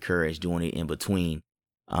how we encourage doing it in between,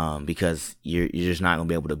 because you're just not going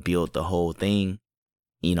to be able to build the whole thing,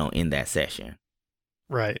 in that session.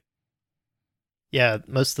 Right. Yeah,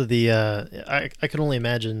 most of the I can only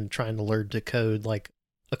imagine trying to learn to code like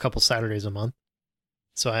a couple Saturdays a month.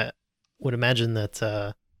 So I would imagine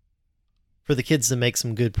that for the kids to make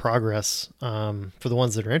some good progress, for the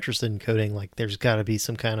ones that are interested in coding, like there's got to be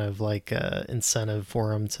some kind of like incentive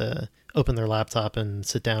for them to open their laptop and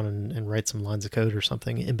sit down and write some lines of code or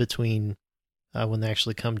something in between when they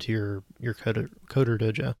actually come to your Coder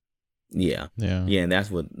Dojo. Yeah. And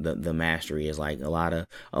that's what the mastery is like. A lot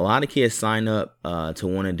of kids sign up to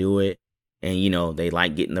want to do it, and they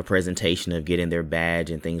like getting the presentation of getting their badge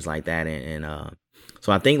and things like that, and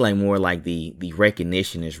so I think like more like the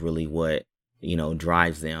recognition is really what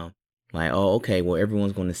drives them. Like, oh, okay, well,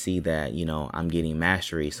 everyone's going to see that I'm getting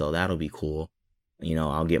mastery, so that'll be cool.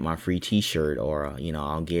 I'll get my free T-shirt, or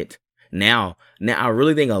I'll get now. I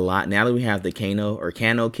really think a lot now that we have the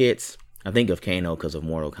Kano kits. I think of Kano because of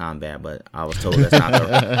Mortal Kombat, but I was told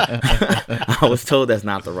that's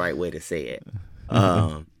not the right way to say it.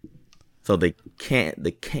 So the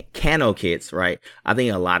Kano kits, right? I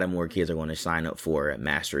think a lot of more kids are going to sign up for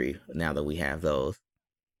Mastery now that we have those.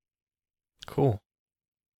 Cool.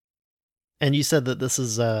 And you said that this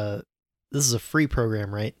is a free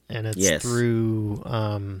program, right? And it's through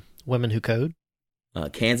Women Who Code?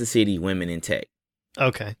 Kansas City Women in Tech.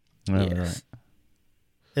 Okay. Oh, yes. Right.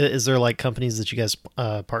 Is there like companies that you guys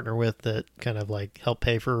partner with that kind of like help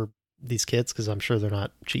pay for these kits? Because I'm sure they're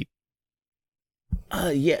not cheap.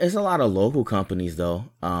 Yeah, it's a lot of local companies though.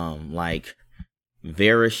 Like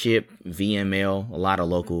Veriship, VML, a lot of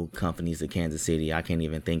local companies in Kansas City. I can't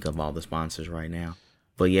even think of all the sponsors right now.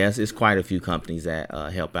 But yes, it's quite a few companies that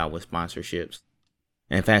help out with sponsorships.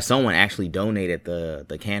 And in fact, someone actually donated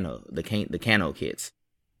the Kano kits.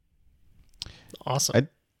 Awesome. I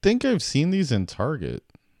think I've seen these in Target.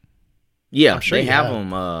 Yeah, sure they have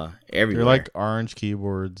them everywhere. They're like orange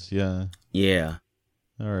keyboards. Yeah. Yeah.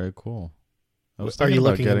 All right, cool. I was Are you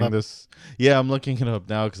about looking getting them up? this. Yeah, I'm looking it up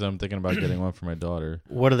now because I'm thinking about getting one for my daughter.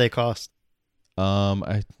 What do they cost?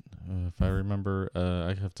 If I remember,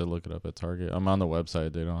 I have to look it up at Target. I'm on the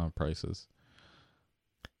website. They don't have prices.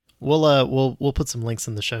 We'll put some links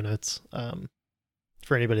in the show notes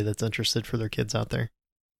for anybody that's interested for their kids out there.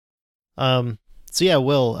 So yeah,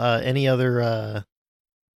 Will, any other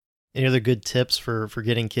good tips for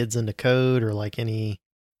getting kids into code, or like any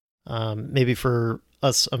maybe for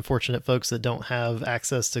us unfortunate folks that don't have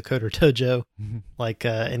access to Coder Dojo, like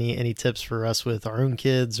any tips for us with our own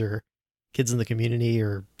kids or kids in the community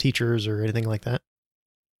or teachers or anything like that?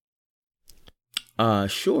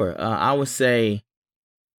 Sure. I say,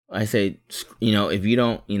 if you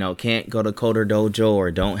don't, can't go to Coder Dojo or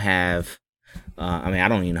don't have, I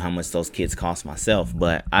don't even know how much those kits cost myself,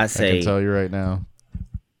 but I can tell you right now.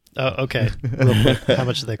 Oh, okay. Real quick, how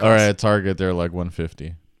much do they cost? All right, at Target they're like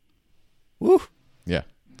 $150. Woo. Yeah.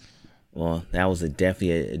 Well, that was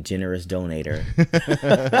definitely a generous donator.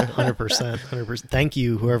 100%. Thank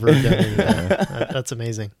you, whoever donated that. That's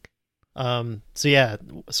amazing. So yeah,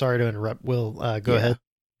 sorry to interrupt. Will, go ahead.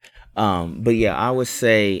 But yeah, I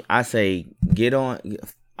say get on.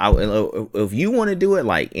 If you want to do it,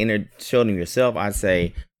 like show them yourself, I'd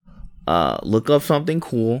say look up something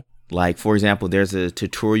cool. Like, for example, there's a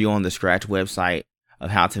tutorial on the Scratch website of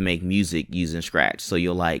how to make music using Scratch. So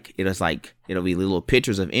it'll be little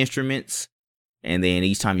pictures of instruments And then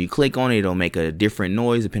each time you click on it, it'll make a different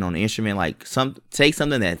noise depending on the instrument. Like take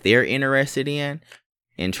something that they're interested in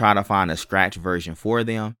and try to find a scratch version for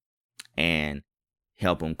them and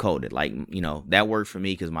help them code it. Like, that worked for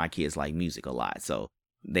me because my kids like music a lot. So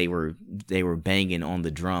they were banging on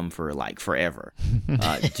the drum for like forever,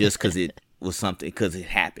 just because it was something, because it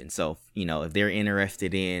happened. So, if they're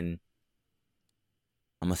interested in,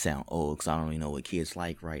 I'm going to sound old because I don't even know what kids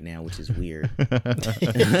like right now, which is weird.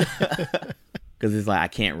 Because it's like I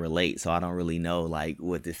can't relate, so I don't really know like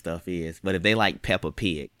what this stuff is. But if they like Peppa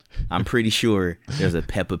Pig, I'm pretty sure there's a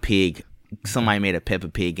Peppa Pig. Somebody made a Peppa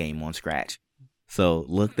Pig game on Scratch. So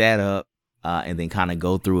look that up and then kind of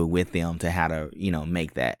go through it with them to how to,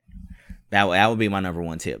 make that. That would be my number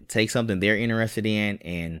one tip. Take something they're interested in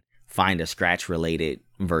and find a Scratch related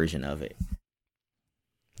version of it.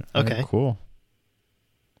 Okay. Cool.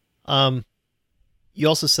 You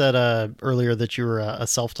also said earlier that you were a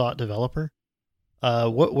self-taught developer.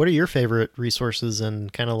 What are your favorite resources,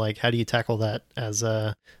 and kind of like how do you tackle that as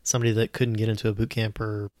somebody that couldn't get into a boot camp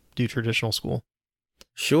or do traditional school?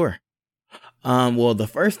 Sure. Well, the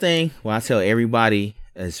first thing I tell everybody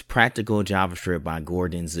is Practical JavaScript by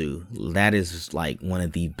Gordon Zhu. That is like one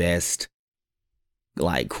of the best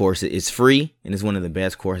like courses. It's free and it's one of the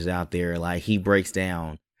best courses out there. Like he breaks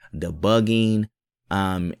down debugging,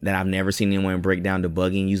 that I've never seen anyone break down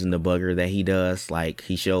debugging using the debugger that he does. Like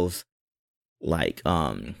he shows like,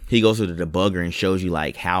 he goes through the debugger and shows you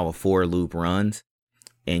like how a for loop runs,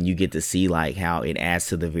 and you get to see like how it adds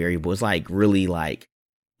to the variable. It's like really like,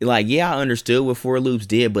 yeah, I understood what for loops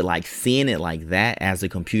did, but like seeing it like that as the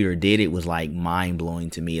computer did it was like mind blowing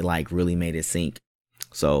to me. It like really made it sink.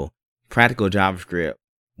 So Practical JavaScript,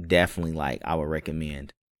 definitely like I would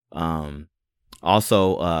recommend.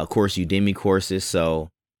 Also, of course, Udemy courses. So,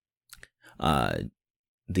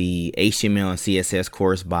 the HTML and CSS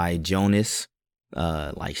course by Jonas,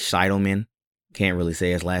 like Scheitelman, can't really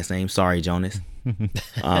say his last name. Sorry, Jonas.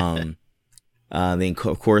 Then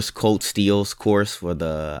of course Colt Steele's course for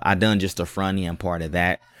I done just the front end part of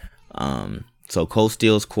that. So Colt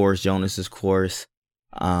Steele's course, Jonas's course,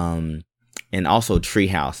 and also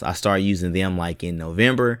Treehouse. I started using them like in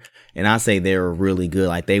November, and I say they were really good.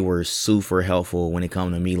 Like they were super helpful when it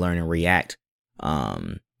comes to me learning React.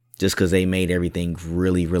 Just because they made everything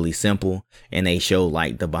really, really simple, and they showed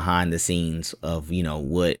like the behind the scenes of,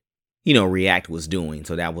 what, React was doing.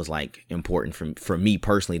 So that was like important for me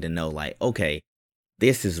personally to know, like, okay,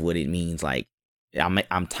 this is what it means. Like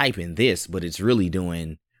I'm typing this, but it's really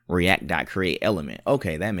doing React.create element.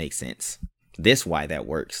 Okay, that makes sense. This why that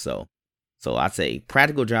works. So I'd say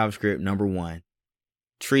Practical JavaScript, number one,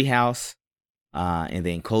 Treehouse, and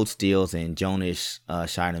then Colt Steele's and Jonas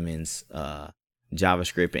Scheitelman's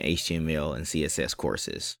JavaScript and HTML and CSS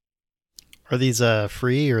courses. Are these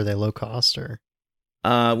free or are they low cost or?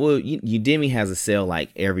 Well, Udemy has a sale like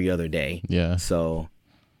every other day. Yeah. So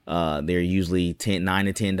they're usually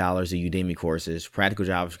 $9 to $10 of Udemy courses. Practical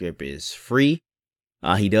JavaScript is free.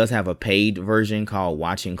 He does have a paid version called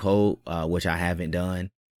Watching Code, which I haven't done.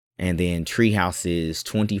 And then Treehouse is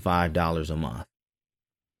 $25 a month.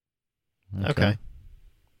 Okay.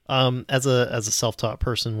 As a self-taught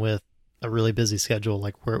person with a really busy schedule,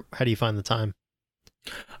 like how do you find the time?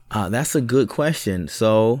 That's a good question.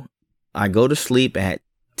 So I go to sleep at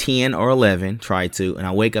 10 or 11, try to, and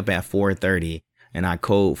I wake up at 4:30 and I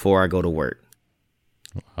code before I go to work.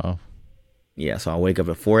 Wow. Yeah, so I wake up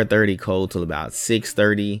at 4:30, code till about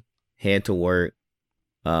 6:30, head to work.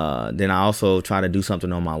 Then I also try to do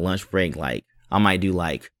something on my lunch break. Like I might do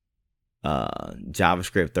like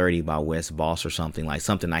JavaScript 30 by Wes Boss or something, like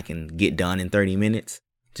something I can get done in 30 minutes.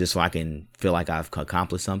 Just so I can feel like I've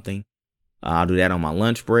accomplished something. I'll do that on my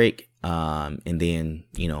lunch break. And then,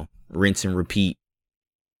 rinse and repeat.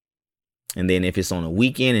 And then if it's on a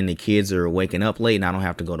weekend and the kids are waking up late and I don't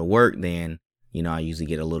have to go to work, then, I usually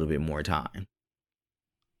get a little bit more time.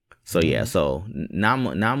 So yeah, so not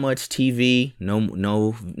much TV.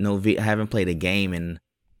 No, I haven't played a game in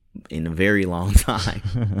a very long time.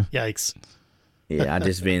 Yikes. Yeah, I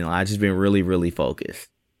just been really, really focused.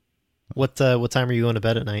 What time are you going to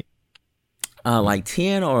bed at night? Like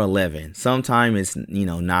 10 or 11. Sometime it's,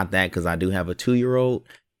 not that because I do have a 2-year-old.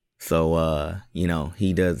 So,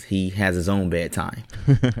 he has his own bedtime.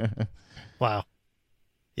 Wow.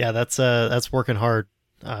 Yeah, that's working hard.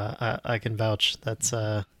 I can vouch. That's,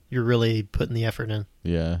 you're really putting the effort in.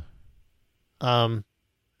 Yeah. What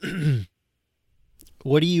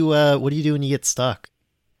do you do when you get stuck?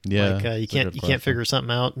 Yeah. Like you can't figure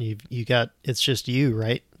something out, and it's just you,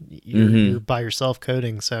 right? You're by yourself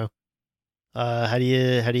coding. So, how do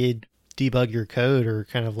you debug your code, or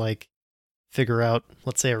kind of like figure out,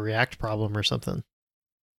 let's say, a React problem or something?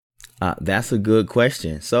 That's a good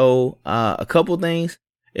question. So a couple things.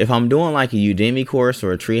 If I'm doing like a Udemy course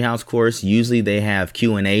or a Treehouse course, usually they have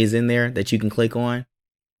Q&As in there that you can click on.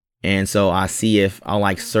 And so I'll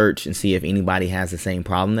like search and see if anybody has the same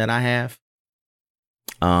problem that I have.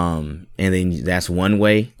 And then that's one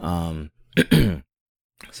way.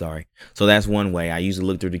 Sorry. So that's one way. I usually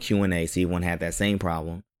look through the Q&A, see if one had that same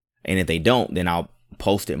problem. And if they don't, then I'll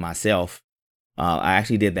post it myself. I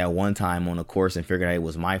actually did that one time on a course and figured out it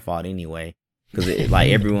was my fault anyway. Because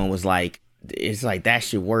like everyone was like, it's like that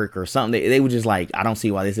should work or something. They were just like, I don't see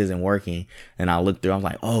why this isn't working. And I looked through, I was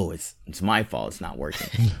like, oh, it's my fault. It's not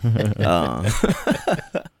working.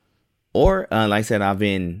 Or like I said, I've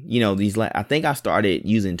been, I think I started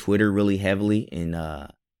using Twitter really heavily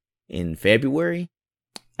in February.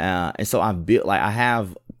 And so I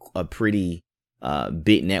have a pretty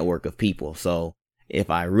big network of people. So if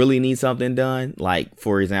I really need something done, like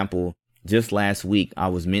for example, just last week I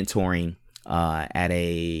was mentoring at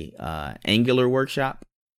a Angular workshop,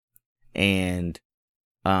 and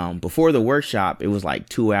before the workshop, it was like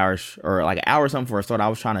 2 hours or like an hour or something before I started. I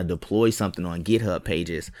was trying to deploy something on GitHub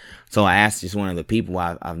pages. So I asked just one of the people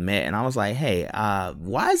I've met, and I was like, hey,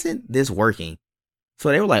 why isn't this working? So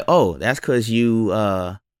they were like, oh, that's because you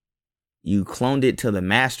cloned it to the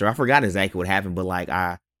master. I forgot exactly what happened, but like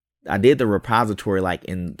I did the repository like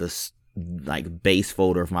in the like base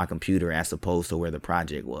folder of my computer as opposed to where the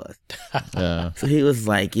project was. Yeah. So he was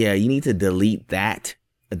like, yeah, you need to delete the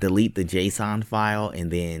JSON file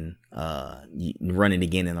and then run it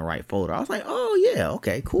again in the right folder. I was like, oh yeah,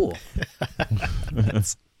 okay, cool.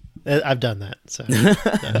 I've done that. So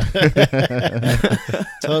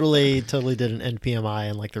totally did an npmi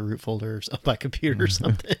in like the root folder of my computer or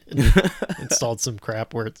something. Installed some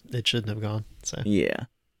crap where it shouldn't have gone. So yeah,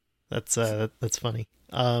 that's funny.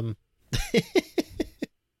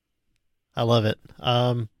 I love it.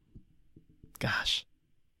 Gosh.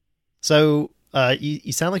 So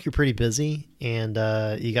you sound like you're pretty busy and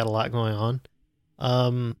you got a lot going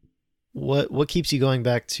on. What keeps you going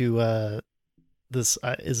back to this?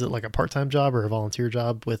 Is it like a part-time job or a volunteer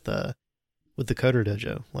job with the Coder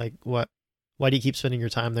Dojo? Like why do you keep spending your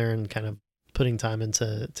time there and kind of putting time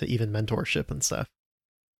into even mentorship and stuff?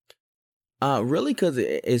 Really, because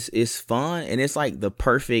it's fun and it's like the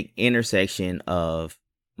perfect intersection of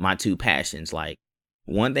my two passions. Like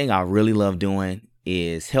one thing I really love doing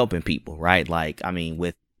is helping people, right? Like, I mean,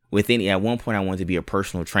 at one point I wanted to be a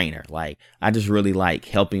personal trainer. Like I just really like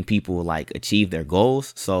helping people like achieve their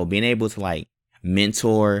goals. So being able to like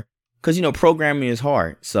mentor, because programming is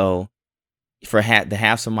hard. So to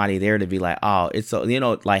have somebody there to be like, oh, it's so,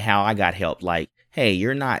 like how I got help, like, hey,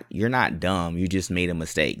 you're not dumb. You just made a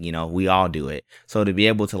mistake. We all do it. So to be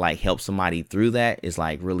able to like help somebody through that is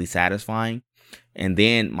like really satisfying. And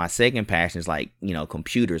then my second passion is like,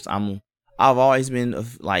 computers. I've always been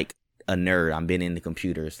like a nerd. I've been into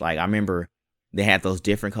computers. Like I remember they had those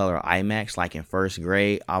different color iMacs like in first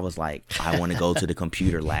grade. I was like, I want to go to the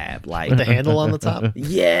computer lab. Like with the handle on the top?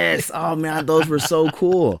 Yes. Oh man, those were so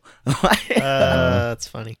cool. That's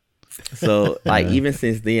funny. So like even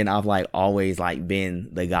since then I've like always like been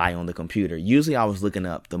the guy on the computer. Usually I was looking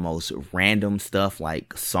up the most random stuff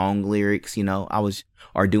like song lyrics,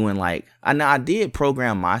 or doing like I did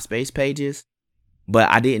program MySpace pages, but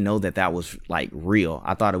I didn't know that was like real.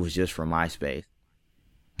 I thought it was just for MySpace.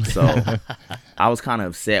 So I was kind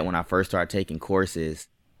of upset when I first started taking courses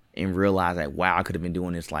and realized like, wow, I could have been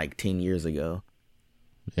doing this like 10 years ago.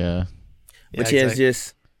 Yeah. But yeah, exactly.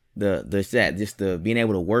 It's just the being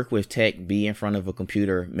able to work with tech, be in front of a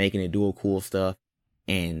computer, making it do cool stuff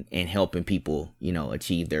and helping people,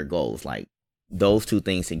 achieve their goals. Like those two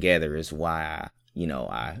things together is why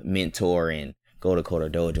I mentor and go to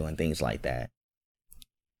Coder Dojo and things like that.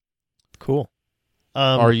 Cool.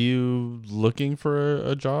 Are you looking for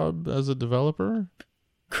a job as a developer?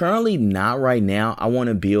 Currently not right now. I want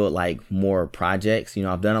to build like more projects.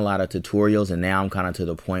 I've done a lot of tutorials and now I'm kind of to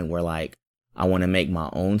the point where like I want to make my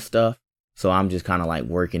own stuff. So I'm just kind of like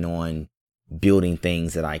working on building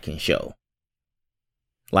things that I can show.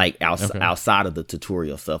 Like outside of the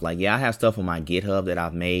tutorial stuff. Like, yeah, I have stuff on my GitHub that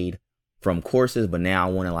I've made from courses, but now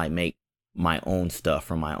I want to like make my own stuff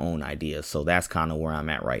from my own ideas. So that's kind of where I'm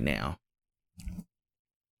at right now.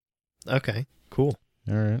 Okay, cool.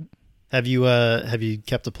 All right. Have you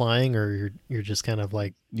kept applying, or you're just kind of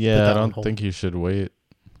like? Yeah, I don't think you should wait.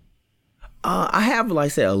 I have, like I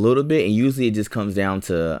said, a little bit, and usually it just comes down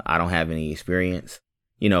to I don't have any experience,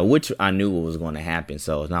 which I knew what was going to happen.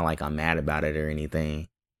 So it's not like I'm mad about it or anything.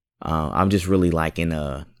 I'm just really like in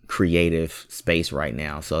a creative space right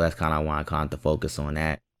now, so that's kind of why I kind of focus on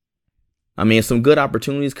that. I mean, if some good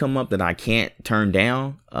opportunities come up that I can't turn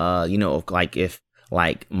down, like if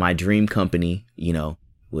like my dream company,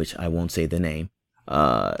 which I won't say the name,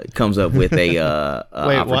 comes up with a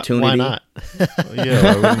Wait, opportunity. why not? Yeah,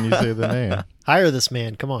 why wouldn't you say the name? Hire this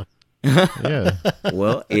man. Come on. Yeah.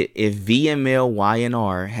 Well, if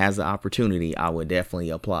VMLYNR has an opportunity, I would definitely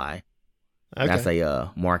apply. Okay. That's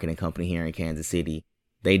a marketing company here in Kansas City.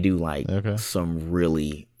 They do like some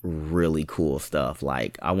really, really cool stuff.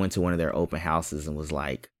 Like I went to one of their open houses and was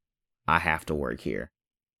like, I have to work here.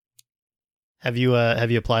 Have you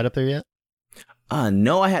applied up there yet?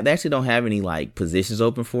 No, they actually don't have any like positions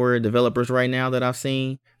open for developers right now that I've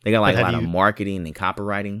seen. They got like a lot of marketing and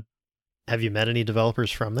copywriting. Have you met any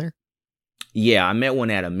developers from there? Yeah, I met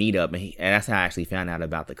one at a meetup, and that's how I actually found out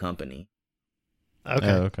about the company. Okay.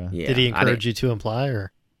 Oh, okay. Yeah, did he encourage you to apply,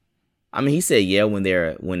 or? I mean, he said yeah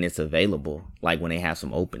when it's available, like when they have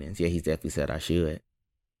some openings. Yeah, he's definitely said I should.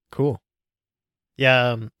 Cool.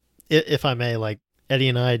 Yeah, if I may, like Eddie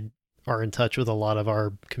and I are in touch with a lot of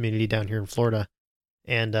our community down here in Florida,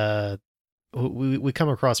 and we come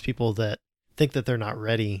across people that think that they're not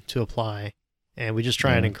ready to apply, and we just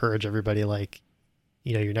try and encourage everybody, like,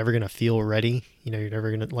 you're never gonna feel ready. You're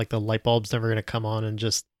never gonna, like, the light bulb's never gonna come on and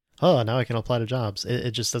just, oh, now I can apply to jobs.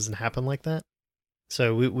 It just doesn't happen like that.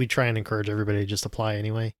 So we try and encourage everybody to just apply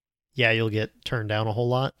anyway. Yeah, you'll get turned down a whole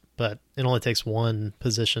lot, but it only takes one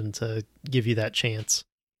position to give you that chance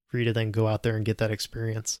for you to then go out there and get that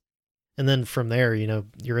experience. And then from there,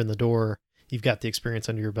 you're in the door, you've got the experience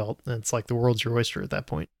under your belt, and it's like the world's your oyster at that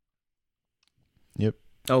point. Yep.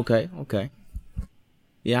 Okay.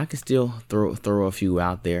 Yeah, I can still throw a few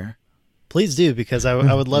out there. Please do, because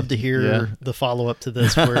I would love to hear the follow-up to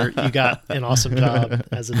this where you got an awesome job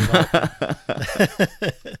as a developer.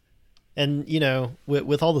 And,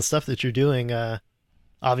 with all the stuff that you're doing,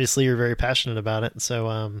 obviously you're very passionate about it.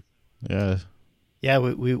 So,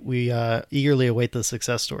 we eagerly await the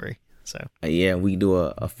success story. So, yeah, we do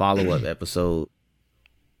a follow-up episode.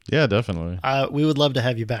 Yeah, definitely. We would love to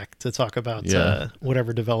have you back to talk about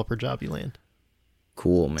whatever developer job you land.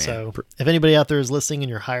 Cool, man. So, if anybody out there is listening and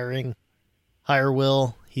you're hiring, hire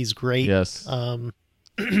Will. He's great. Yes. Not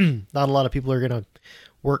a lot of people are going to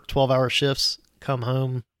work 12-hour shifts, come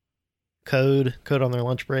home, code on their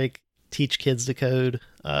lunch break, teach kids to code.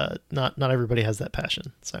 Not everybody has that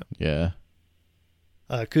passion. So yeah.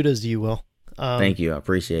 Kudos to you, Will. Thank you. I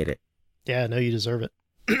appreciate it. Yeah, no, you deserve it.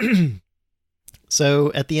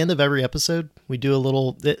 So at the end of every episode, we do a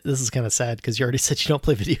little, this is kind of sad because you already said you don't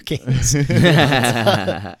play video games. End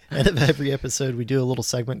of every episode, we do a little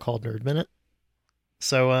segment called Nerd Minute.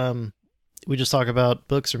 So we just talk about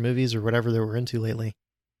books or movies or whatever that we're into lately.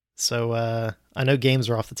 So I know games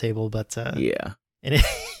are off the table, but yeah. And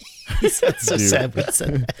he sounds so sad when he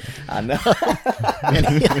said that. I know.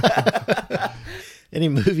 Any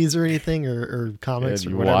movies or anything or comics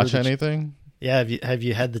or whatever? Watch anything? Yeah, have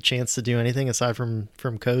you had the chance to do anything aside from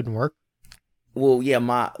code and work? Well, yeah,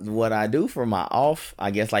 what I do for my off,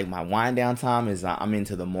 I guess, like my wind down time is I'm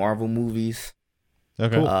into the Marvel movies.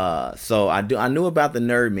 Okay. Cool. So I knew about the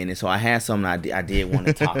Nerd Minute, so I had something I did want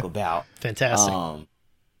to talk about. Fantastic.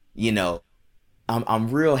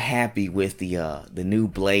 I'm real happy with the new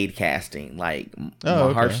Blade casting. Like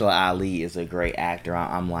Mahershala Ali is a great actor.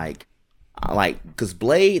 I'm like, because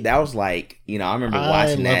Blade, that was like, I remember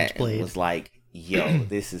watching that and it was like, yo,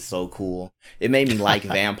 this is so cool. It made me like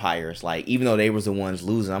vampires. Like, even though they was the ones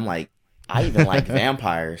losing, I'm like, I even like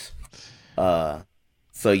vampires.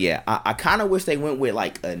 So yeah, I kind of wish they went with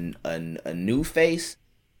like a new face,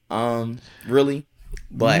 really.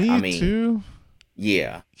 But I mean, too.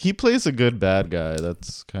 Yeah, he plays a good bad guy.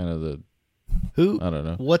 That's kind of the. Who? I don't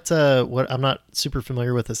know. What I'm not super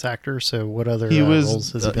familiar with this actor, so what other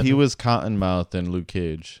roles has he been? He was Cottonmouth in Luke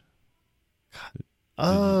Cage.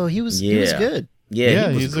 Oh, he was good.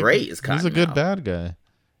 Yeah, he was great as Cottonmouth. He's a good bad guy.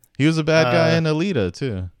 He was a bad guy in Alita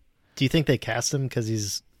too. Do you think they cast him because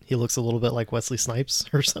he looks a little bit like Wesley Snipes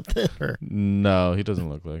or something? Or no, he doesn't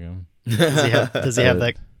look like him. Does he have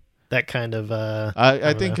that kind of?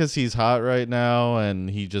 I think because he's hot right now, and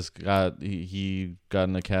he just got he got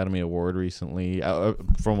an Academy Award recently.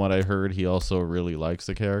 From what I heard, he also really likes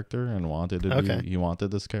the character and wanted to. He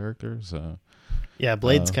wanted this character, so yeah.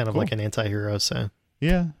 Blade's kind of like an anti-hero, so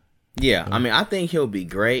yeah. I mean, I think he'll be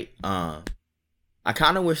great. I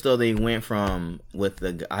kind of wish though they went with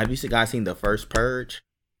the. Have you guys seen the first Purge?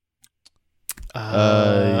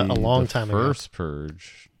 A long time ago. First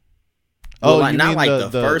Purge. Well, not like the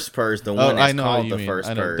first Purge, the one that's called the first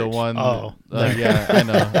Purge. The one. Oh, yeah, I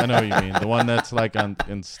know what you mean. The one that's like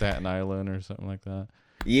in Staten Island or something like that.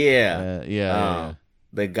 Yeah, yeah.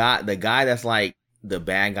 The guy that's like the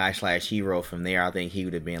bad guy / hero from there, I think he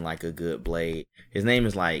would have been like a good Blade. His name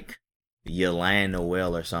is like Yalan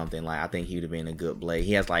Noel or something. Like I think he would have been a good Blade.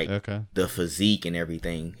 He has like the physique and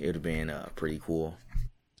everything. It would have been pretty cool.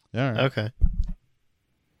 Yeah. Right. Okay.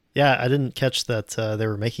 Yeah, I didn't catch that they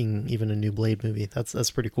were making even a new Blade movie.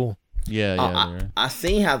 That's pretty cool. Yeah. I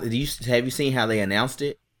seen how. Have you seen how they announced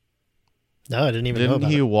it? No, I didn't even know Didn't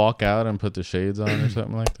about he it. walk out and put the shades on or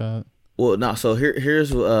something like that? Well, no. So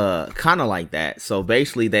here's kind of like that. So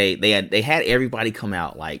basically, they had everybody come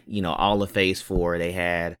out, like, you know, all of Phase 4. They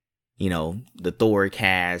had, you know, the Thor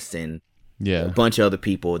cast and a bunch of other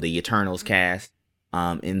people, the Eternals cast.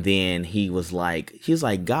 And then he was like,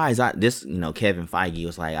 guys, Kevin Feige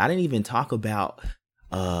was like, I didn't even talk about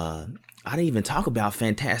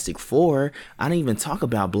Fantastic Four. I didn't even talk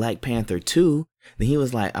about Black Panther 2. Then he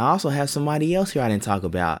was like, I also have somebody else here I didn't talk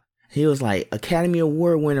about. He was like, Academy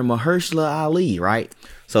Award winner Mahershala Ali, right?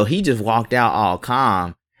 So he just walked out all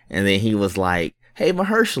calm, and then he was like, hey,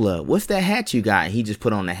 Mahershala, what's that hat you got? And he just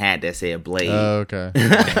put on the hat that said Blade. Oh, okay.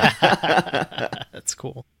 That's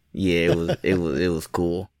cool. Yeah, it was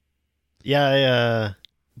cool. Yeah,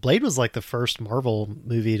 Blade was like the first Marvel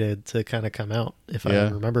movie to kind of come out, if I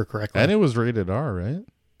remember correctly. And it was rated R, right?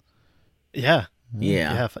 Yeah.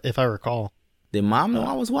 Yeah. If I recall. Did Mom know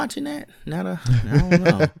I was watching that? I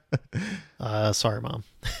don't know. Sorry, Mom.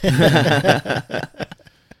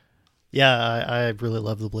 Yeah, I really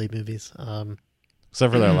love the Blade movies.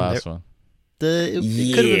 Except for that last one. It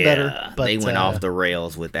could have been better, but they went off the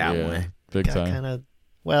rails with that one. Big time. Kind of.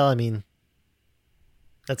 Well, I mean,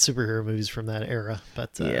 that's superhero movies from that era,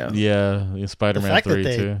 but Spider-Man 3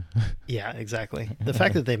 too. Yeah, exactly. The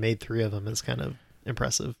fact that they made 3 of them is kind of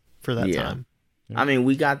impressive for that time. I mean,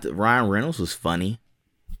 we got Ryan Reynolds was funny.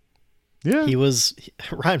 Yeah,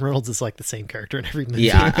 Ryan Reynolds is like the same character in every movie.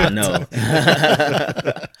 Yeah, I know.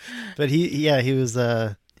 But he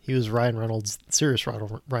was Ryan Reynolds, serious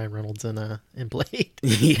Ryan Reynolds in Blade.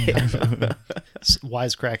 Yeah,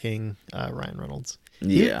 wisecracking Ryan Reynolds.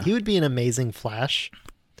 Yeah, he would be an amazing Flash.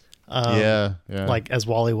 Like as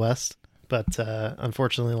Wally West, but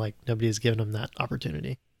unfortunately, like nobody's given him that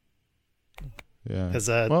opportunity. Yeah, because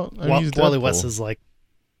Wally West is like,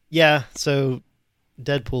 so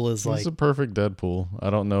Deadpool is he's a perfect Deadpool. I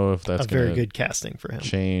don't know if that's very good casting for him.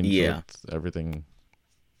 Change with everything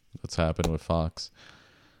that's happened with Fox.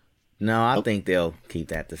 No, I think they'll keep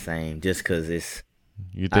that the same, just because it's.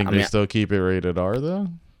 You think they still keep it rated R though?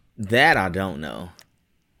 That I don't know.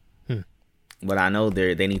 But I know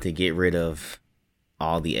they need to get rid of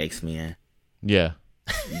all the X-Men. Yeah.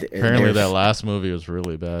 Apparently that last movie was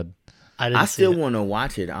really bad. I still want to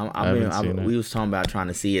watch it. We was talking about trying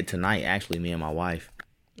to see it tonight, actually, me and my wife.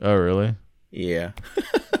 Oh, really? Yeah.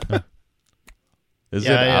 Is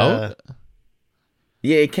it out?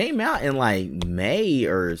 Yeah, it came out in like May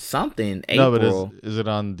or something. April. No, but is it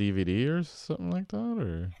on DVD or something like that?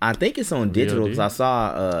 Or I think it's on digital because I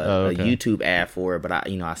saw a YouTube ad for it, but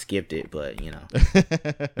I skipped it. But yeah,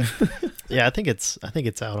 I think it's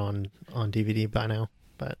out on DVD by now,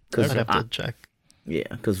 but I'd have to check. Yeah,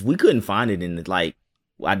 because we couldn't find it in I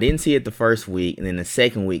didn't see it the first week, and then the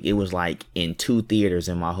second week it was like in 2 theaters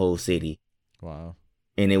in my whole city. Wow.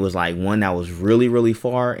 And it was like one that was really, really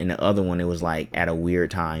far, and the other one it was like at a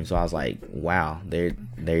weird time. So I was like, wow, they're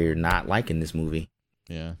not liking this movie.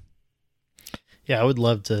 Yeah. Yeah, I would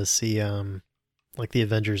love to see like the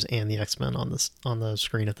Avengers and the X-Men on the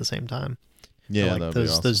screen at the same time. Yeah, like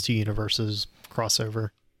those 2 universes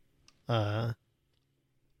crossover.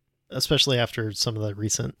 Especially after some of the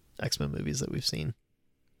recent X-Men movies that we've seen.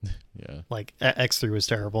 Yeah, like X3 was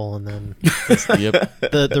terrible, and then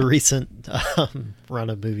the recent run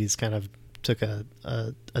of movies kind of took a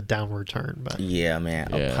downward turn. But yeah,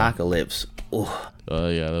 man, Apocalypse. Oh,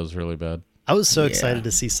 yeah, that was really bad. I was so excited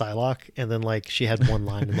to see Psylocke, and then like she had one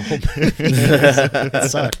line in the whole movie. It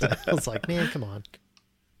sucked. I was like, man, come on.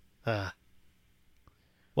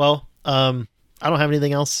 Well, I don't have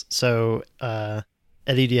anything else. So,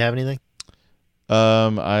 Eddie, do you have anything?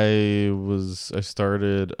 I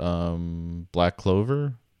started Black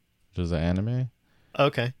Clover, which is an anime.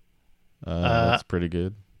 Okay. That's pretty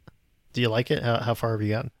good. Do you like it? How far have you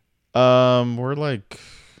gotten? We're like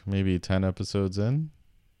maybe 10 episodes in.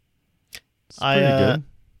 It's pretty good.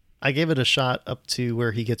 I gave it a shot up to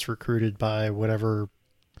where he gets recruited by whatever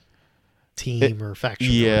team or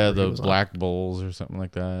faction. Yeah, the Black Bulls or something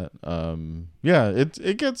like that. Yeah,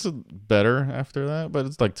 it gets better after that, but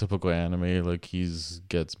it's like typical anime. Like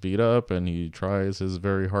gets beat up and he tries his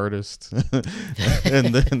very hardest,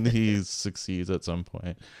 and then he succeeds at some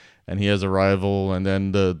point, and he has a rival, and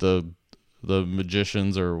then the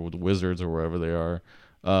magicians or wizards or wherever they are,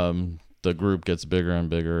 the group gets bigger and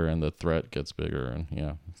bigger, and the threat gets bigger, and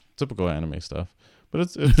yeah, typical anime stuff. But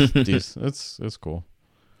it's decent. It's cool.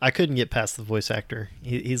 I couldn't get past the voice actor.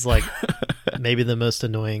 He's like maybe the most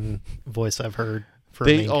annoying voice I've heard for a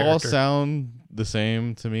They main all character. sound the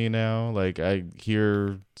same to me now. Like I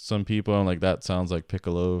hear some people, I'm like, that sounds like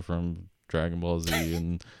Piccolo from Dragon Ball Z,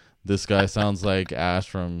 and this guy sounds like Ash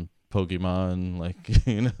from Pokemon. Like,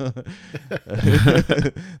 you know,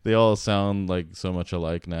 they all sound like so much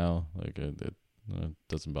alike now. Like it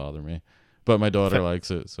doesn't bother me. But my daughter likes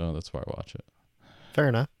it, so that's why I watch it. Fair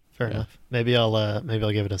enough. Fair enough. Maybe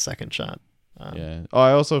I'll give it a second shot. Yeah. Oh,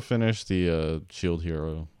 I also finished the Shield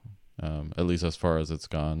Hero, at least as far as it's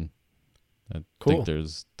gone. I think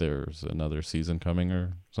there's another season coming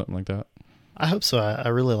or something like that. I hope so. I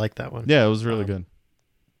really like that one. Yeah, it was really good.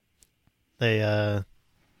 They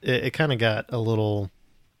it kind of got a little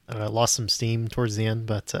lost some steam towards the end,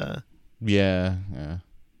 but yeah.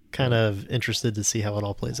 kind of interested to see how it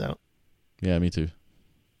all plays out. Yeah, me too.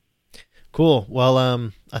 Cool. Well,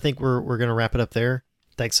 I think we're gonna wrap it up there.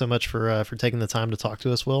 Thanks so much for taking the time to talk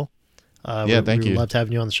to us, Will. Thank you. We loved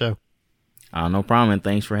having you on the show. No problem. And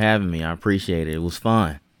thanks for having me. I appreciate it. It was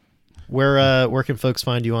fun. Where can folks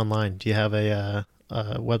find you online? Do you have a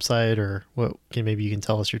website, or what? Maybe you can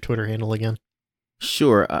tell us your Twitter handle again.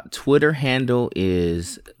 Sure. Twitter handle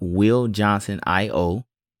is Will Johnson IO.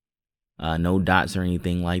 No dots or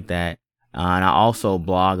anything like that. And I also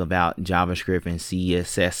blog about JavaScript and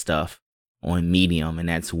CSS stuff on Medium, and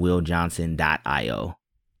that's willjohnson.io.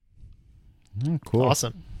 Cool.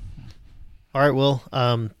 Awesome. All right, Will.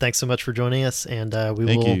 Thanks so much for joining us, and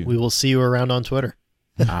we will see you around on Twitter.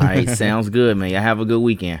 All right, sounds good, man. Y'all have a good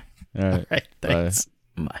weekend. All right. All right, thanks.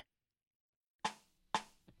 Bye.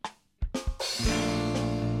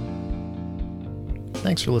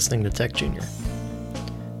 Thanks for listening to Tech Junior.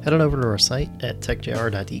 Head on over to our site at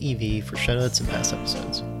techjr.dev for show notes and past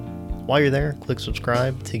episodes. While you're there, click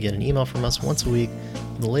subscribe to get an email from us once a week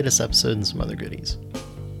with the latest episode and some other goodies.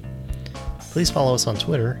 Please follow us on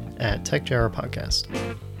Twitter at TechJR Podcast.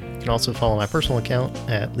 You can also follow my personal account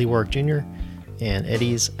at Lee Warwick Jr. and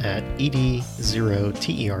Eddie's at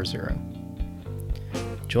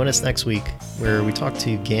ED0TER0. Join us next week where we talk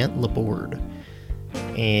to Gant Laborde,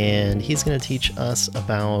 and he's going to teach us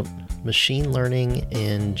about machine learning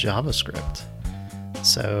in JavaScript.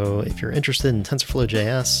 So if you're interested in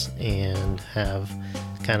TensorFlow.js and have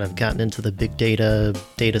kind of gotten into the big data,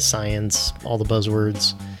 data science, all the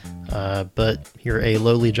buzzwords, but you're a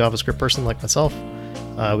lowly JavaScript person like myself,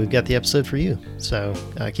 we've got the episode for you. So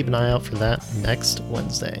keep an eye out for that next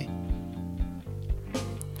Wednesday.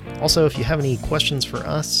 Also, if you have any questions for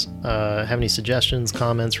us, have any suggestions,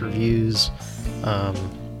 comments, reviews,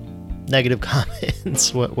 negative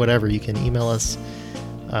comments, whatever, you can email us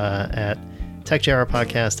at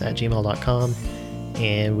techjrpodcast@gmail.com,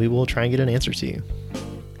 and we will try and get an answer to you.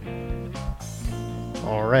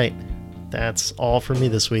 All right, that's all from me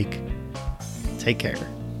this week. Take care.